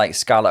me kind of like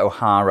Scarlett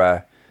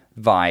O'Hara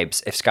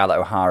vibes if Scarlett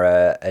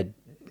O'Hara had,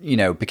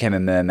 became a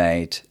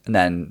mermaid and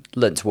then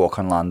learned to walk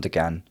on land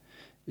again.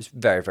 It's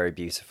very, very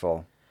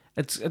beautiful.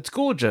 It's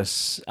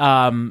gorgeous.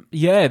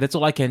 That's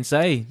all I can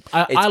say.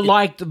 I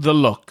liked the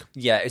look.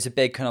 Yeah, it was a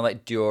big kind of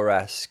like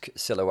Dior-esque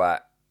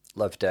silhouette.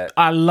 Loved it.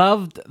 I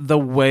loved the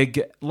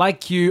wig.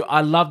 Like you,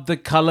 I loved the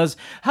colours.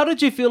 How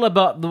did you feel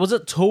about, was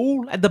it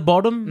tulle at the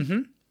bottom?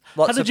 Mm-hmm.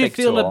 How did you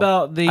feel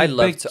about the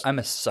I'm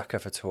a sucker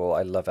for tulle.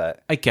 I love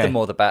it. Okay. The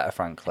more the better,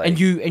 frankly. And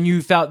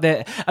you felt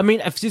that, I mean,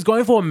 if she's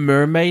going for a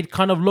mermaid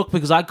kind of look,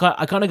 because I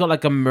kind of got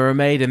like a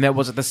mermaid and that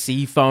was the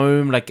sea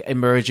foam, like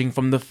emerging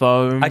from the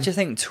foam. I just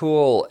think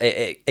tulle,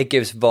 it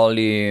gives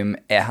volume,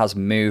 it has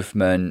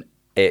movement.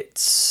 I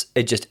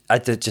just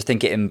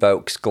think it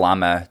invokes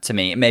glamour to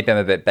me. Maybe I'm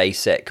a bit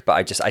basic, but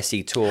I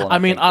see tulle. I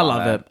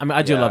love it. I mean,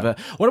 I do love it.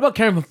 What about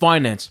Karen from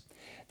Finance?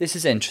 This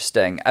is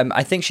interesting.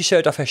 I think she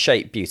showed off her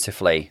shape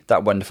beautifully,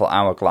 that wonderful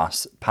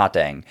hourglass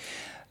padding.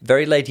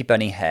 Very Lady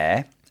Bunny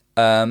hair.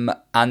 And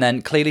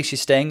then clearly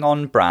she's staying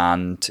on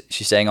brand,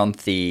 she's staying on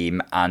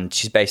theme, and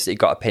she's basically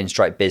got a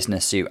pinstripe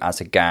business suit as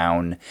a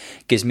gown.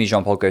 Gives me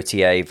Jean-Paul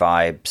Gaultier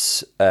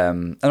vibes.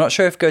 I'm not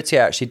sure if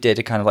Gaultier actually did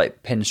a kind of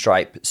like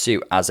pinstripe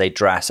suit as a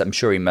dress. I'm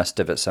sure he must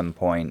have at some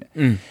point.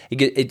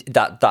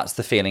 That's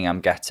the feeling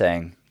I'm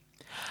getting.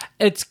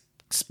 It's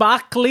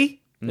sparkly.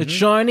 It's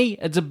shiny,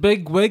 it's a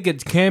big wig,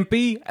 it's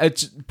campy.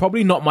 It's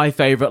probably not my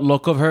favourite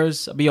look of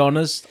hers, I'll be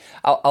honest.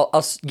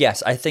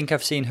 Yes, I think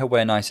I've seen her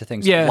wear nicer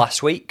things. Yeah.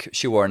 Last week,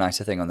 she wore a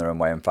nicer thing on the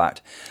runway, in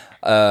fact.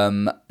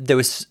 There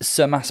was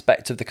some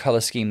aspect of the colour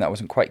scheme that I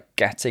wasn't quite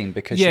getting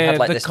because she had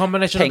like the this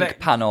combination pink of that,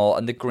 panel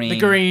and the green. The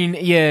green,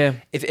 yeah.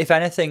 If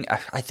anything,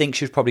 I think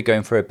she was probably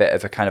going for a bit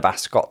of a kind of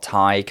ascot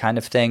tie kind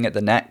of thing at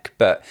the neck,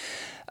 but...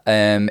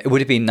 It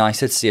would have been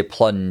nicer to see a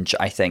plunge,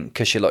 I think,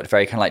 because she looked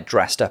very kind of like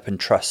dressed up and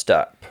trussed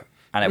up.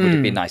 And it would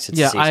have been nicer to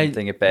see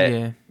something a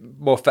bit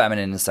more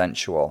feminine and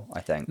sensual,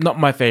 I think. Not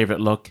my favourite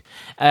look.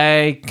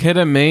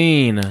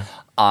 Ketamine.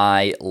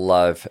 I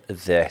love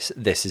this.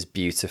 This is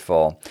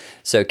beautiful.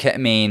 So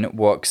Ketamine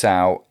walks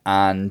out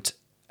and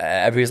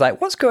everybody's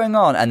like, what's going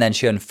on? And then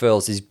she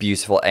unfurls these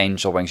beautiful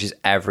angel wings. She's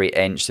every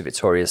inch the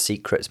Victoria's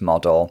Secrets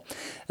model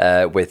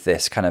with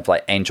this kind of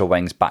like angel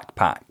wings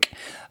backpack.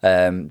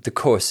 The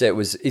corset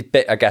was a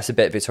bit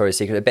Victoria's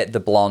Secret, a bit the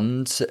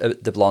blondes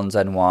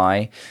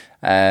NY.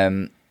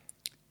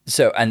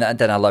 So, and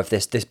then I love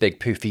this big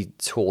poofy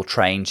tall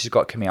train she's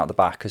got coming out the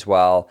back as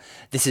well.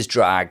 This is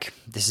drag.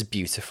 This is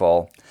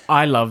beautiful.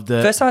 I loved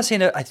it. First time I've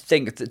seen it, I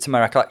think, to my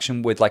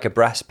recollection, with like a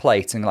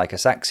breastplate and like a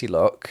sexy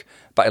look.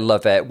 But I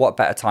love it. What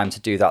better time to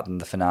do that than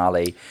the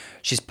finale?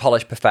 She's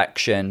polished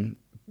perfection.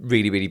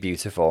 Really, really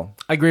beautiful.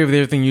 I agree with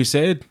everything you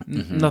said.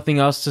 Nothing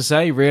else to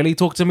say, really.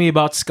 Talk to me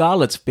about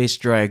Scarlett's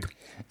best drag.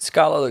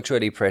 Scarlett looks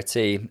really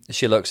pretty.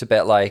 She looks a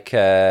bit like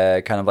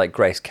kind of like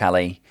Grace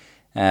Kelly.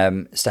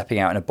 Stepping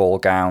out in a ball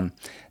gown,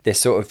 this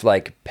sort of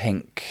like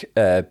pink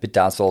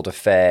bedazzled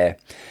affair.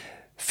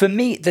 For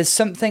me, there's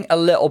something a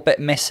little bit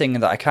missing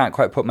that I can't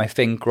quite put my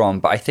finger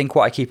on, but I think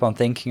what I keep on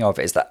thinking of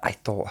is that I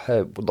thought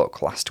her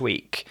look last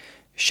week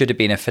should have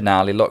been a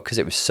finale look because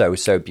it was so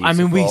beautiful. I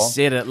mean, we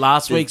said it.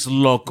 Last week's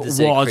look was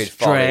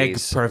drag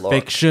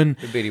perfection.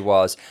 It really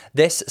was.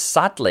 This,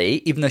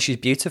 sadly, even though she's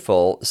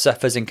beautiful,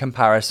 suffers in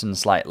comparison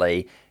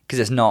slightly because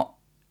it's not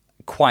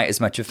quite as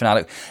much of a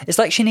finale. It's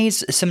like she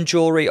needs some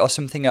jewelry or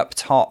something up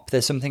top.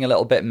 There's something a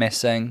little bit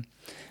missing.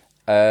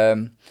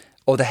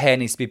 Or the hair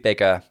needs to be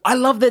bigger. I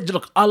love that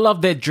look. I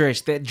love that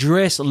dress. That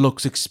dress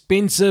looks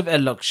expensive. It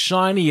looks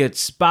shiny. It's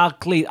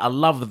sparkly. I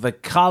love the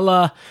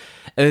color.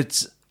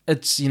 It's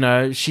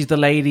she's the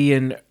lady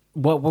in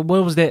what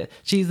was that?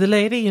 She's the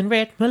lady in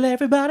red while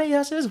everybody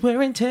else is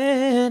wearing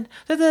tan.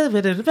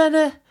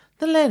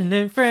 The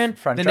lady friend.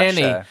 Fran the Drescher.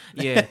 nanny.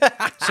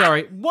 Yeah.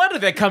 Sorry. Why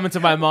did that come into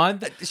my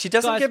mind? She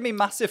doesn't give me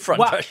massive Fran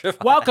Drescher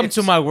vibes. Welcome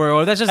to my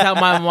world. That's just how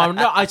my mind.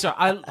 No,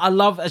 I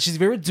love. She's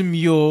very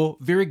demure,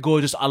 very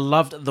gorgeous. I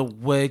loved the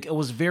wig. It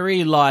was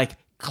very like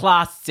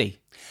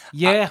classy.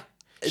 Yeah.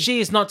 She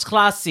is not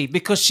classy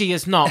because she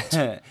is not.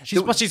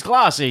 She's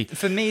classy.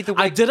 For me, the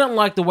wig... I didn't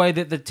like the way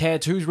that the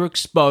tattoos were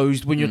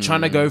exposed when you're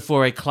trying to go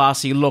for a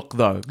classy look,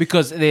 though,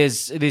 because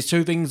there's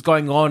two things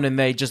going on and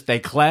they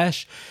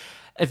clash.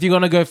 If you're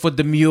going to go for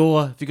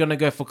demure, if you're going to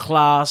go for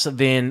class,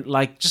 then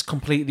like just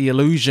complete the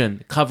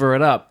illusion, cover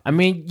it up. I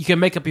mean, you can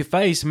make up your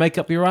face, make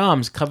up your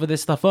arms, cover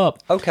this stuff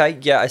up. Okay,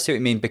 yeah, I see what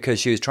you mean, because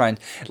she was trying,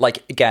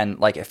 like, again,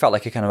 like it felt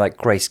like a kind of like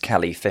Grace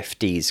Kelly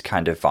 50s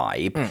kind of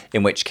vibe,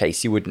 in which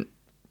case you wouldn't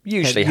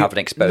usually have an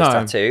exposed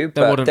tattoo,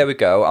 but there we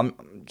go.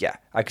 Yeah,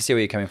 I can see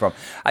where you're coming from.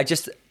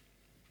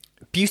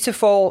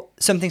 Beautiful,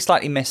 something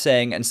slightly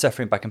missing, and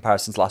suffering by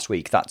comparisons last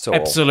week, that's all.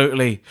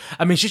 Absolutely.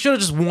 I mean, she should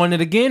have just worn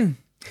it again.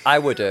 I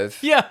would have.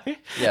 Yeah.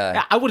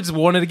 Yeah. I would have just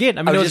worn it again.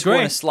 I mean, it was just great.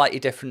 Worn a slightly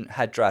different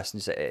headdress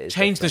and just it is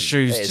change different. the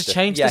shoes. Just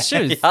change the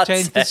shoes.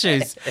 Change the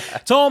shoes. Yeah.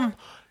 Tom,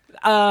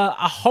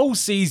 a whole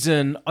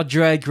season of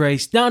Drag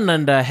Race Down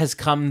Under has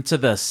come to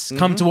this.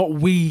 Come to what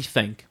we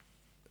think.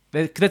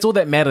 That's all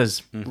that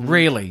matters,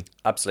 really.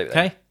 Absolutely.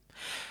 Okay?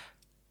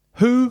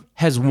 Who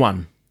has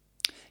won?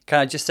 Can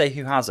I just say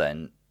who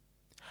hasn't?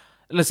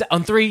 Let's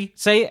on three,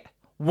 say it.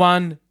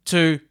 1,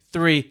 2,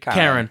 3.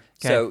 Karen.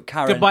 So,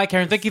 Karen. Goodbye,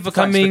 Karen. Thank you for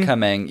coming. Thanks for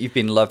coming. You've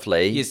been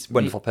lovely. Yes,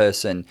 wonderful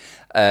person.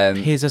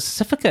 Here's a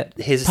certificate.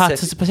 Here's a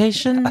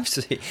participation.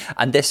 Absolutely.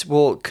 And this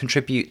will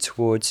contribute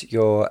towards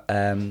your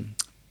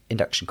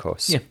induction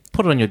course. Yeah,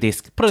 put it on your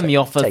desk. Put it in the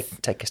office.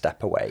 Take a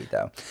step away,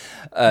 though.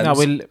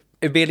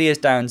 It really is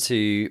down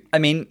to, I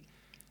mean,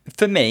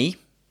 for me,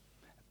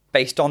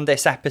 based on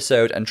this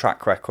episode and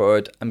track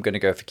record, I'm going to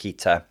go for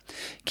Keita.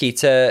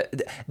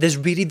 Keita, there's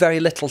really very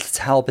little to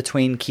tell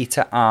between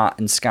Keita Art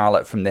and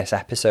Scarlett from this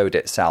episode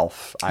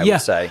itself, I would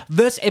say.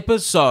 This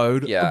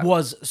episode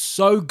was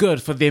so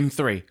good for them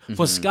three.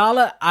 For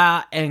Scarlett,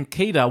 Art, and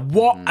Keita,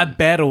 what a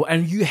battle.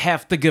 And you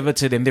have to give it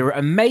to them. They were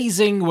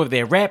amazing with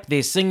their rap,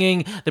 their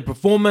singing, their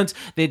performance.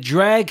 Their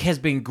drag has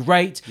been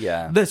great.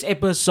 Yeah. This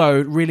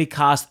episode really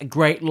cast a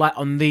great light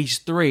on these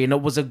three. And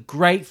it was a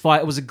great fight.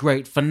 It was a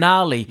great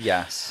finale.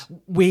 Yes.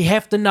 We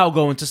have to now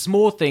go into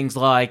small things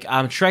like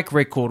track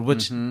record,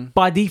 which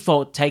by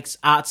default takes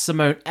Art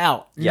Simone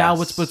out. Yes.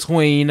 Now it's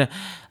between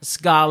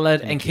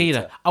Scarlett and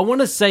Keita. I want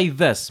to say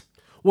this.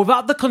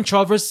 Without the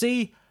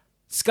controversy,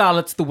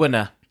 Scarlett's the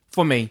winner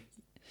for me.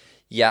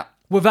 Yeah.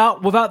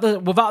 Without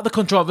the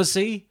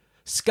controversy,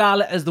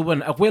 Scarlett is the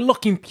winner. If we're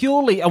looking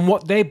purely on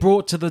what they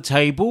brought to the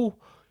table,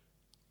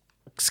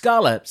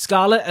 Scarlett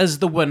is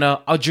the winner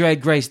of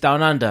Drag Race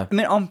Down Under. I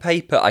mean, on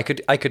paper, I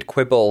could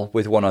quibble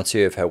with one or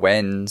two of her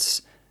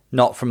wins.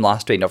 Not from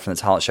last week, not from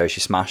the talent show. She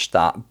smashed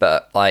that.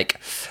 But,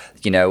 like,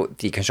 you know,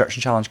 the construction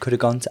challenge could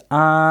have gone to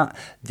Art.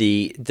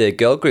 The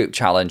girl group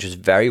challenge was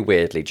very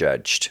weirdly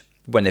judged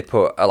when they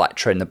put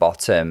Elektra in the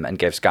bottom and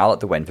gave Scarlett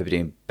the win for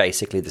doing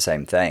basically the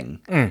same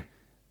thing.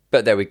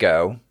 But there we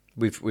go.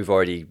 We've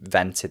already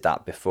vented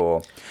that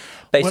before.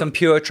 Based on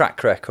pure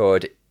track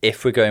record,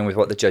 if we're going with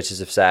what the judges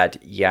have said,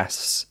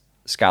 yes,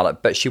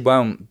 Scarlett, but she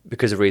won't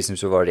because of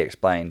reasons we've already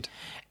explained.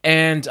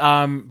 And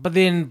but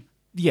then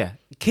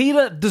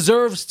Keita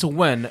deserves to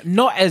win,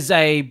 not as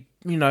a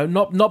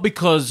not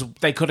because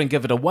they couldn't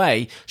give it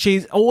away.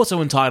 She's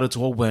also entitled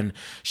to a win.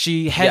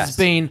 She has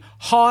been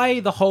high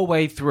the whole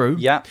way through.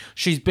 Yeah.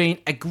 She's been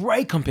a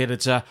great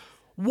competitor.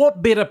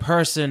 What better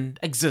person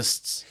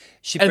exists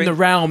in the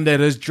realm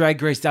that is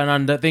Drag Race Down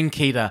Under than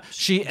Keita?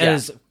 She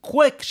is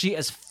quick. She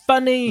is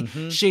funny.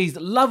 Mm-hmm. She's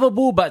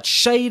lovable but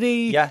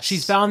shady. Yes.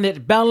 She's found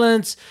that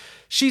balance.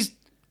 She's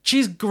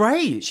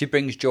great. She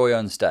brings joy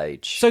on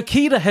stage. So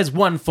Keita has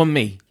won for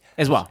me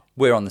as well.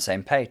 We're on the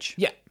same page.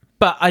 Yeah.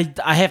 But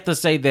I have to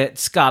say that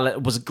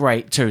Scarlett was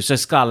great too. So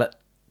Scarlett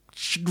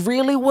should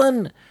really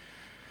win.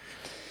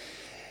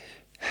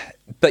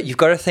 But you've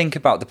got to think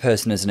about the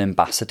person as an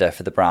ambassador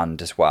for the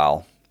brand as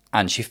well.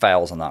 And she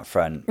fails on that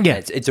front. Yeah.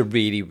 It's a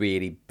really,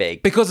 really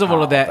big because of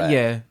all of that, it.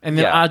 yeah. And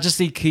then I just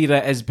see Keita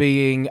as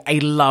being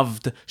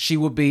she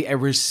would be a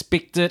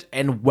respected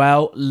and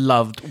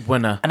well-loved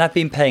winner. And I've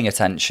been paying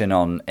attention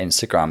on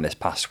Instagram this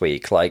past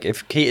week. Like,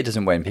 if Keita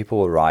doesn't win, people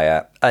will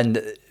riot.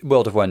 And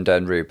World of Wonder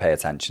and Rue pay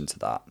attention to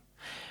that.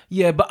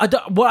 Yeah,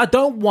 but what I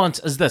don't want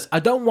is this. I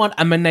don't want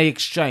a Monet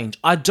exchange.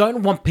 I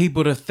don't want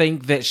people to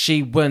think that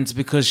she wins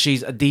because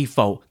she's a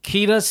default.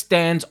 Keita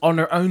stands on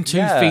her own 2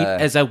 feet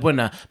as a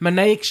winner.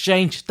 Monet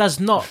exchange does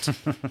not.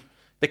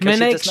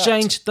 Monet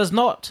exchange does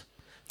not.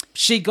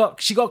 She got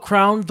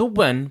crowned the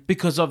win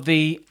because of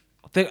the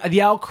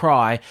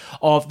outcry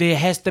of there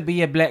has to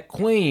be a black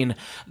queen.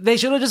 They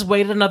should have just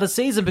waited another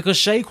season because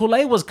Shea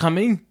Coulee was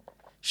coming.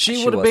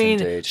 She would have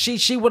been. Indeed.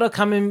 She would have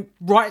come in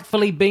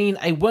rightfully being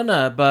a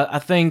winner, but I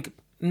think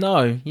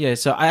no. Yeah,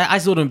 so I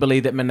still don't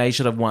believe that Monet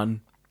should have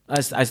won.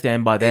 I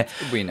stand by that.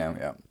 We know,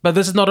 yeah. But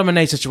this is not a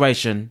Monet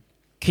situation.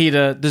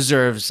 Keita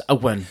deserves a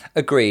win.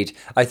 Agreed.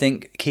 I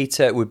think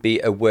Keita would be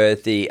a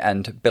worthy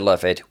and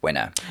beloved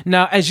winner.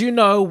 Now, as you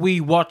know, we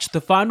watched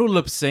the final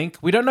lip sync.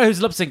 We don't know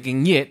who's lip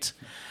syncing yet.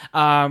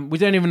 We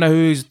don't even know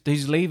who's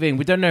leaving.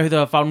 We don't know who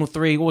the final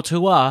 3 or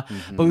 2 are.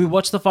 Mm-hmm. But we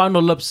watched the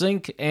final lip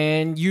sync,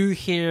 and you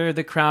hear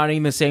the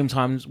crowning the same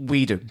time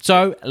we do.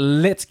 So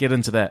let's get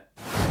into that.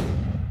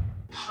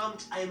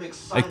 I'm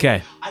excited.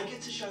 Okay. I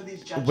get to show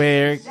these judges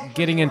We're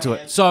getting into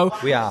it. So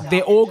we are.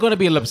 They're all going to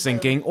be lip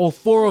syncing, all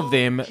 4 of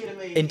them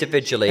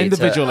individually.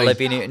 To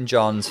Olivia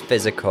Newton-John's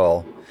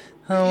Physical.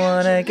 I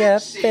wanna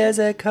get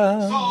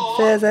physical.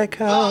 Good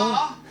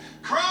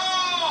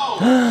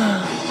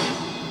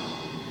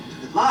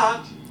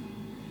luck.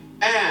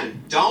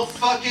 And don't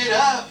fuck it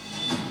up.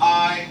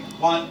 I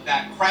want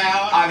that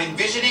crowd. I'm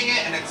envisioning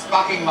it and it's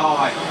fucking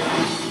mine.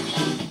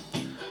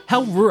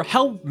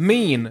 How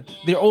mean.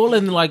 They're all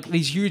in like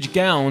these huge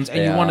gowns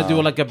and you want to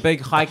do like a big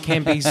high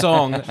campy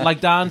song, like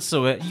dance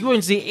to it. You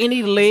won't see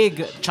any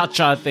leg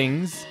cha-cha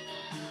things.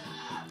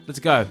 Let's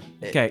go.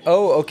 Okay.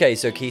 Okay,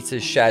 so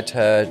Keita's shed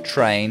her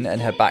train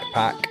and her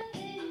backpack.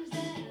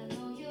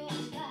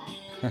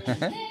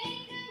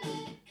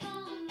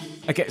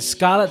 Okay,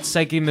 Scarlett's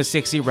taking the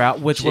sexy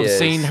route, which we've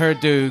seen her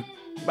do.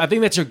 I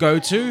think that's her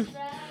go-to.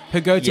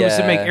 Her go-to is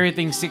to make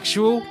everything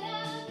sexual.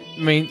 I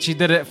mean, she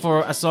did it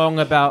for a song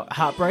about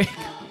heartbreak.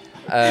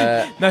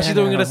 Now she's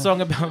doing a song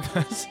about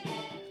this.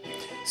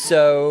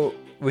 So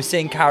we're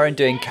seeing Karen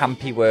doing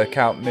campy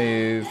workout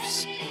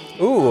moves.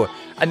 Ooh,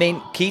 I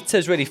mean,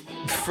 Keita's really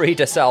freed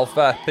herself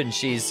up, and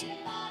she's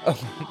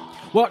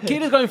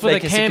Keita's going for the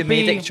campy some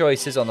comedic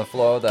choices on the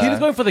floor there. Keita's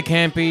going for the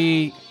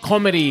campy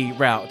comedy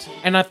route,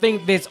 and I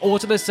think that's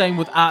also the same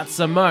with Art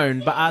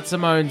Simone. But Art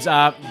Simone's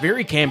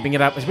very camping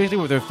it up, especially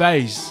with her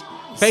face.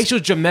 Facial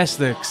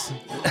gymnastics.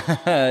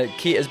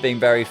 Keita's being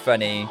very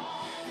funny.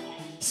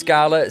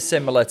 Scarlett,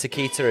 similar to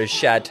Keita, has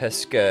shed her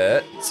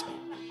skirt.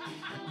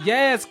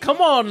 Yes, come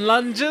on,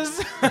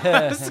 lunges,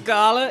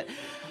 Scarlett.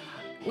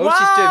 Wow.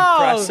 She's doing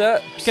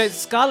press-ups. Okay,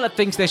 Scarlett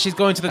thinks that she's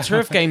going to the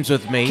turf games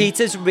with me.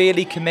 Keita's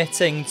really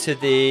committing to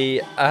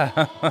the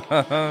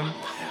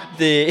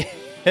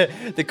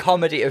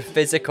comedy of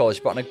physical. She's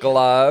put on a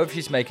glove.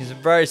 She's making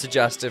some very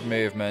suggestive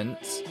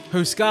movements.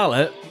 Who,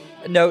 Scarlett?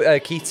 No,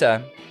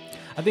 Keita.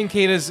 I think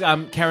Keita's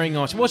carrying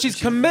on. Well, she's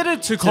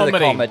committed to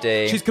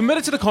comedy. She's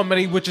committed to the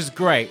comedy, which is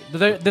great.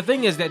 The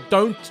thing is that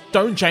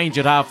don't change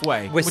it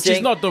halfway. She's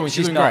not doing.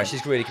 She's doing great.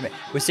 She's really committed.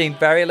 We're seeing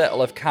very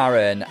little of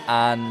Karen,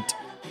 and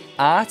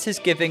Art is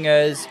giving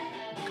us.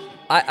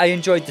 I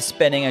enjoyed the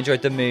spinning. I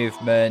enjoyed the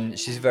movement.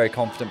 She's a very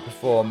confident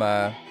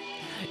performer.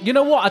 You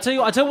know what? I tell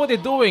you what they're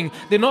doing.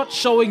 They're not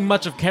showing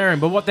much of Karen,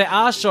 but what they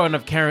are showing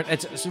of Karen,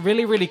 it's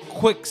really, really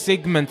quick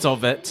segments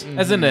of it,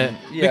 isn't it?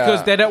 Yeah.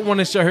 Because they don't want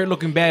to show her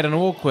looking bad and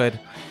awkward.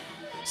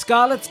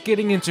 Scarlett's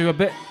getting into a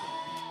bit,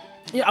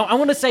 I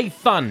want to say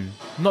fun,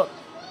 not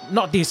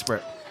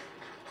desperate.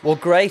 Well,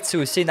 great. So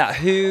we've seen that.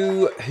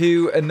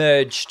 Who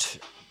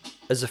emerged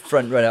as a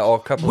front runner or a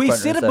couple of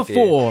front runners? We said it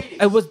before.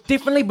 It was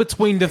definitely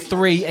between the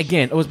 3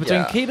 again. It was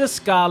between Keita,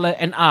 Scarlett,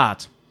 and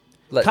Art.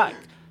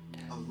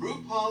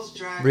 RuPaul's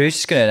Drag Rue's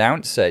just going to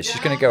announce it. She's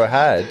going to go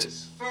ahead.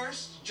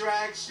 First,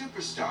 drag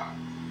superstar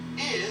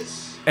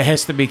is It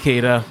has to be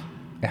Keita.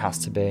 It has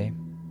to be.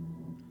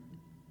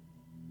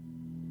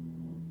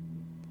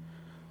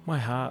 My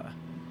heart.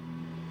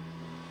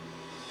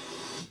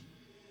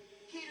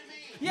 Keita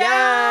Mead. Yay!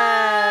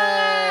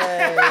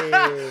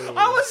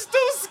 I was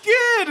still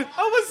scared.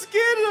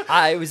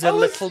 I was a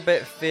little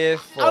bit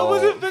fearful. I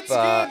was a bit but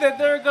scared that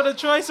they're gonna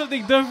try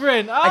something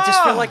different. I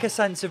just feel like a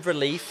sense of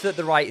relief that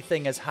the right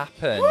thing has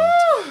happened.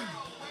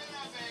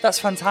 That's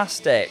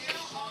fantastic.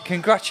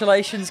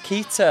 Congratulations,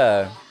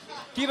 Keita.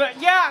 Keita,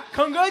 yeah,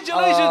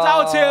 congratulations,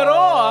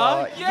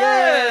 Aotearoa. Yay!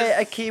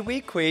 Yes. A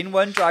Kiwi queen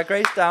won Drag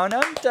Race Down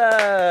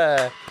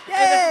Under.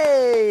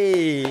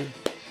 Yay!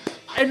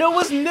 And it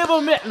was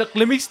never meant. Look,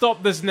 let me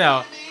stop this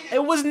now.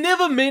 It was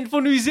never meant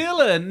for New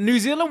Zealand. New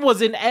Zealand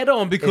was an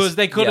add-on because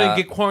they couldn't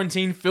get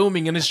quarantine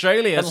filming in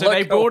Australia, And so they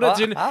look brought what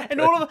it in. happened.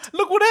 And all of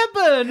look what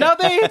happened. Now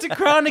they had to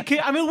crown a king.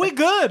 I mean, we're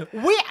good.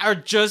 We are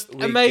just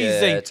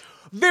amazing. good.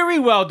 Very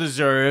well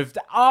deserved.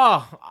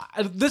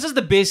 This is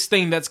the best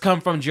thing that's come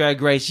from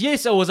Drag Race.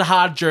 Yes, it was a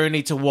hard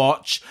journey to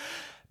watch,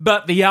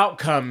 but the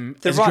outcome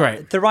is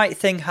great. The right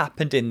thing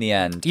happened in the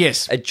end.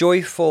 Yes. A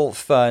joyful,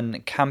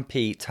 fun,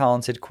 campy,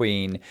 talented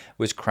queen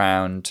was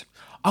crowned.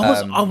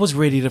 I was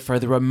ready to throw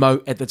the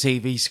remote at the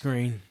TV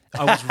screen.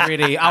 I was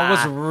ready.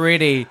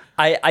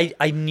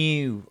 I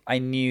knew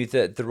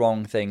that the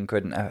wrong thing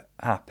couldn't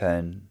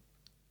happen.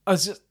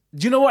 Do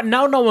you know what?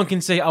 Now no one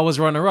can say I was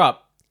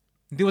runner-up.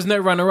 There was no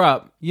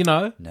runner-up, you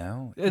know?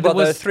 No. There Well,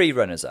 there was- were 3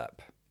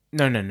 runners-up.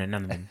 No, none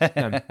of them.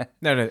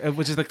 No, it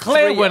was just the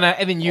clear 3 winner,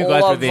 and then you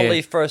guys were there.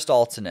 lovely first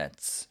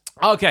alternates.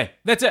 Okay,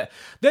 that's it.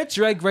 That's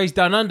Drag Race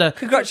Down Under.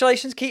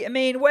 Congratulations, Keita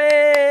Mead.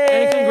 Way!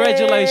 And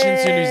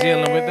congratulations to New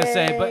Zealand with the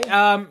same. But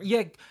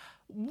yeah,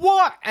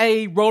 what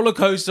a roller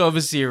coaster of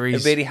a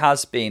series. It really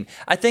has been.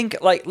 I think,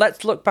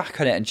 let's look back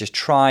on it and just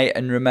try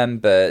and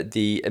remember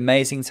the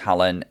amazing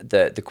talent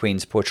that the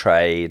Queens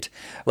portrayed.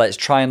 Let's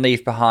try and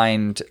leave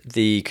behind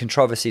the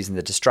controversies and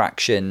the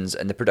distractions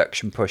and the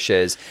production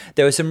pushes.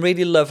 There were some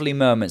really lovely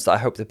moments that I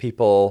hope that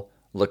people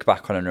look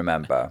back on and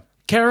remember.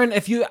 Karen,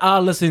 if you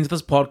are listening to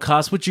this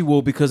podcast, which you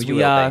will, because You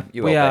we will are, be.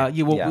 You we will are, be.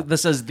 you will. Yeah.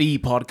 This is the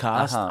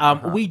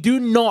podcast. We do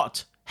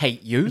not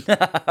hate you.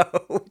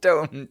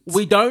 Don't.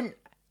 We don't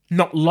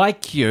not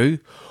like you.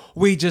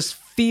 We just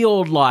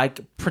feel like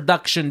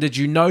production did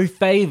you no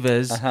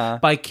favors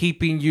by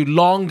keeping you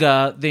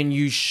longer than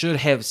you should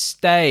have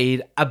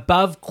stayed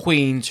above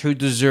queens who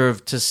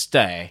deserved to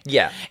stay.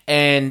 Yeah.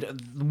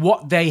 And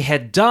what they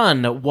had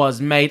done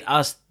was made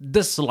us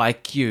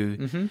dislike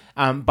you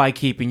by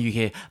keeping you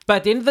here. But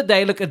at the end of the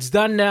day, look, it's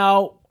done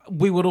now.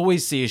 We would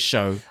always see a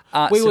show.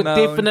 We would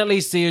Simone.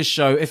 definitely see a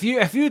show. If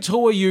you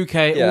tour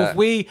UK Yeah.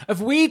 or if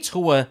we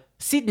tour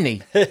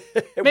Sydney, maybe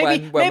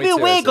When we tour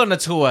we're Sydney. gonna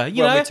tour.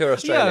 You When know, we tour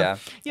Australia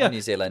or New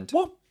Zealand.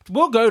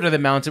 We'll go to the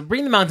mountain.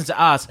 Bring the mountain to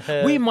us.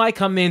 We might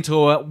come in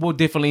tour. We'll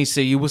definitely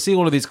see you. We'll see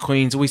all of these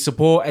queens. We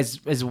support as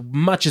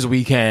much as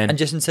we can. And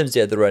just in terms of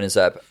the other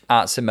runners-up,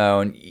 Art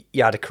Simone,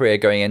 you had a career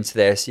going into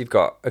this. You've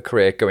got a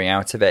career going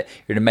out of it.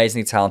 You're an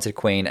amazingly talented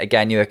queen.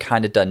 Again, you were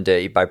kind of done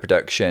dirty by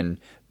production,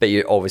 but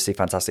you're obviously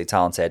fantastically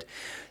talented.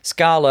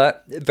 Scarlett,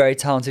 very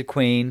talented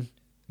queen,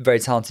 very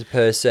talented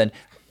person.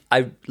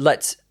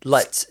 Let's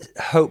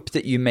hope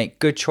that you make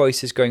good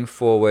choices going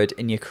forward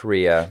in your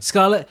career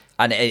Scarlett,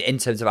 and in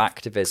terms of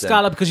activism.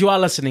 Scarlett, because you are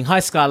listening. Hi,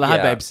 Scarlett. Hi,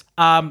 Yeah. babes.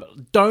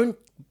 Don't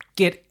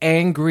get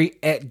angry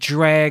at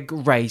Drag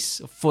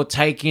Race for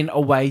taking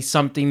away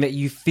something that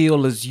you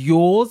feel is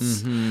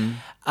yours.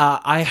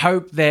 I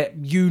hope that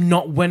you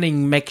not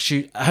winning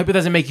I hope it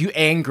doesn't make you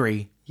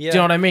angry. Do you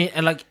know what I mean?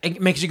 And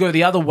it makes you go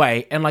the other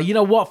way. And you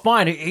know what?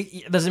 Fine.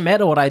 It doesn't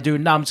matter what I do.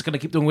 No, I'm just going to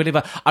keep doing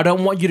whatever. I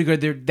don't want you to go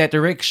that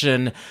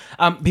direction.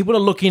 People are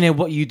looking at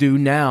what you do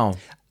now.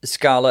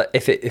 Scarlett,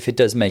 if it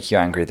does make you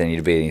angry, then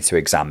you really need to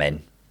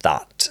examine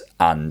that.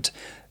 And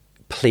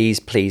please,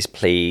 please,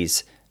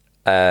 please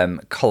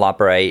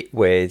collaborate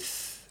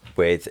with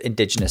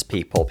Indigenous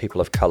people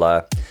of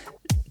colour.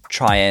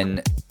 Try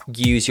and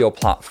use your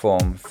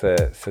platform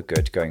for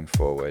good going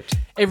forward.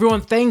 Everyone,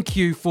 thank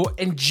you for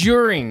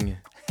enduring.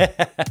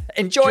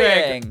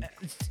 Enjoying.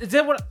 Is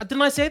that what?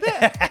 Didn't I say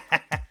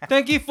that?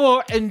 Thank you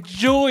for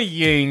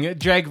enjoying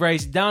Drag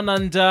Race Down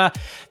Under.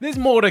 There's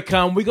more to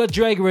come. We got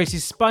Drag Race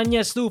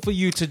España still for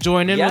you to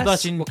join in Yes, with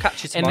us we'll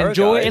catch you and tomorrow,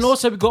 enjoy. guys. And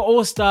also we got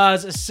All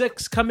Stars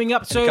 6 coming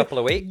up. So a couple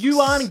of weeks. You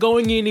aren't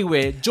going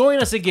anywhere. Join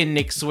us again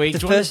next week.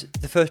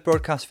 The first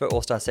broadcast for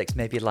All Star 6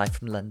 may be live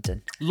from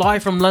London.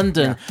 Live from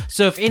London.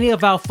 So if any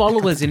of our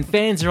followers and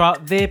fans are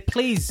out there,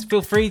 please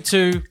feel free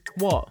to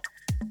what?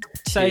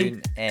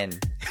 Tune in.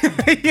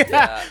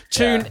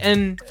 Tune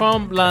in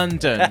from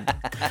London.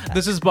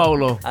 This is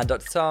Bolo. And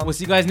Dr. Tom. We'll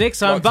see you guys next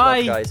time. Lots of love,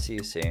 Bye. guys. See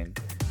you soon.